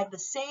women had the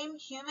same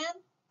human,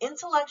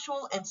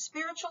 intellectual, and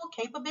spiritual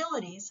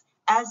capabilities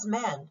as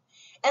men,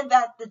 and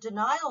that the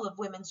denial of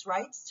women's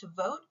rights to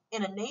vote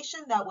in a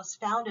nation that was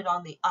founded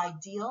on the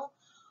ideal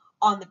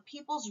on the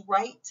people's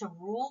right to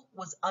rule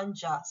was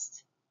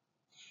unjust.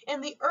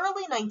 In the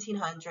early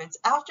 1900s,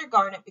 after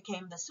Garnet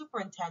became the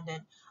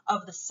superintendent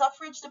of the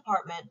suffrage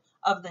department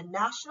of the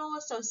National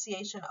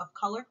Association of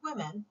Colored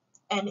Women,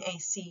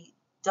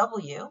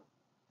 NACW,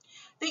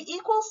 the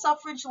Equal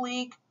Suffrage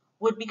League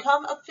would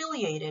become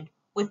affiliated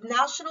with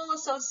National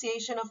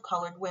Association of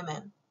Colored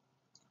Women.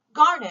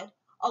 Garnet,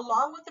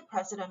 along with the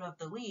president of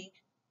the League,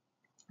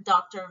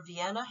 Dr.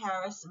 Vienna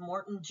Harris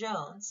Morton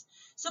Jones,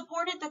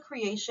 supported the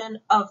creation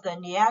of the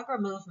Niagara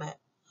Movement,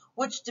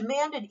 which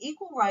demanded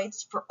equal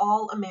rights for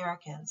all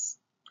Americans.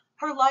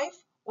 Her life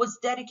was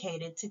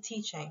dedicated to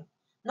teaching,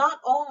 not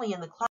only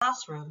in the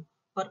classroom,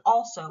 but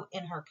also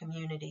in her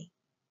community.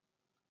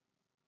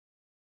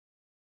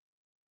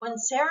 When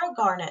Sarah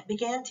Garnet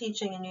began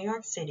teaching in New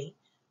York City,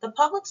 the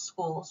public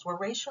schools were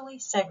racially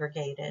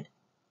segregated.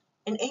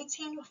 In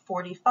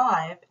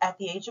 1845, at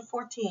the age of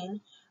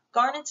 14,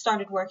 Garnet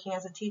started working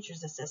as a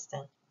teacher's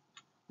assistant.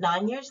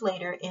 9 years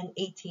later, in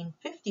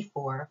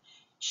 1854,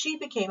 she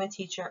became a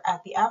teacher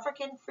at the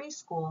African Free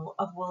School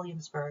of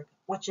Williamsburg,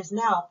 which is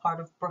now part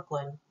of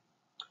Brooklyn.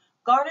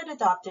 Garnet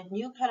adopted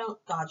new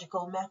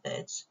pedagogical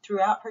methods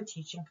throughout her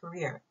teaching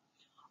career.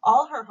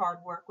 All her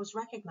hard work was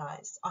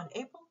recognized on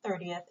April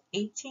 30th,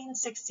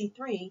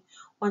 1863,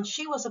 when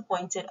she was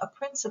appointed a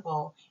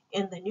principal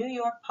in the New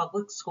York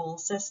public school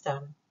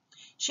system.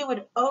 She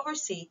would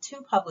oversee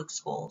 2 public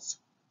schools,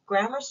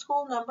 Grammar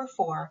School No.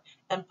 4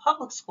 and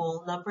Public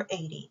School No.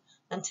 80,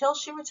 until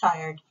she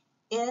retired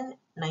in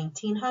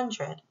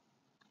 1900.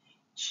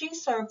 She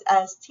served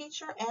as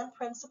teacher and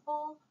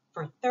principal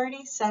for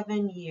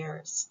 37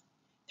 years.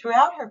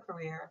 Throughout her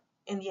career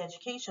in the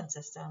education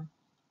system,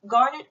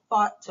 Garnet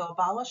fought to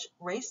abolish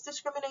race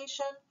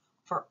discrimination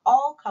for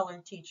all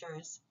colored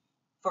teachers,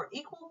 for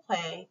equal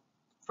pay,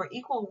 for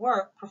equal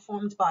work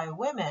performed by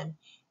women,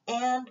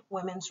 and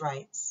women's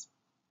rights.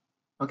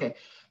 Okay,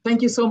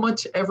 thank you so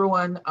much,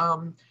 everyone.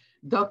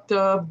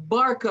 Dr.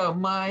 Barker,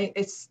 my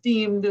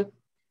esteemed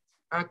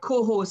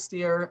co-host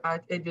here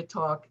at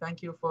EduTALK,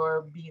 thank you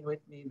for being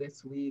with me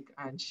this week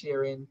and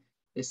sharing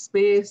the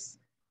space.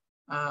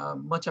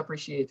 Much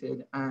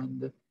appreciated.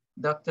 And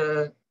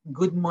Dr.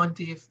 Gooden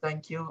Monteith,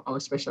 thank you, our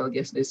special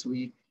guest this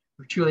week.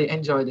 We truly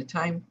enjoyed the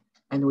time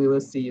and we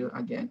will see you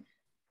again.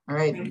 All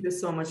right. Thank you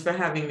so much for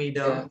having me,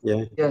 Doug.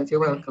 Yeah, you're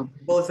welcome.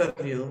 Both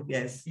of you,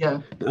 yes.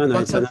 Yeah. No,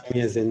 it's an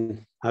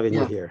amazing having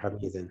you here.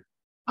 Amazing.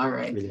 All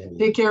right. Really amazing.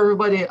 Take care,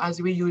 everybody.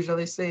 As we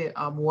usually say,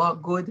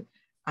 walk good,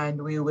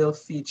 and we will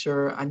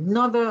feature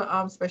another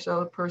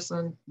special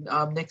person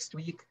next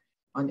week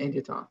on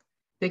EduTALK.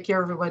 Take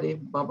care, everybody.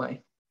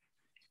 Bye-bye.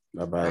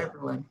 Bye-bye. Bye,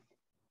 everyone.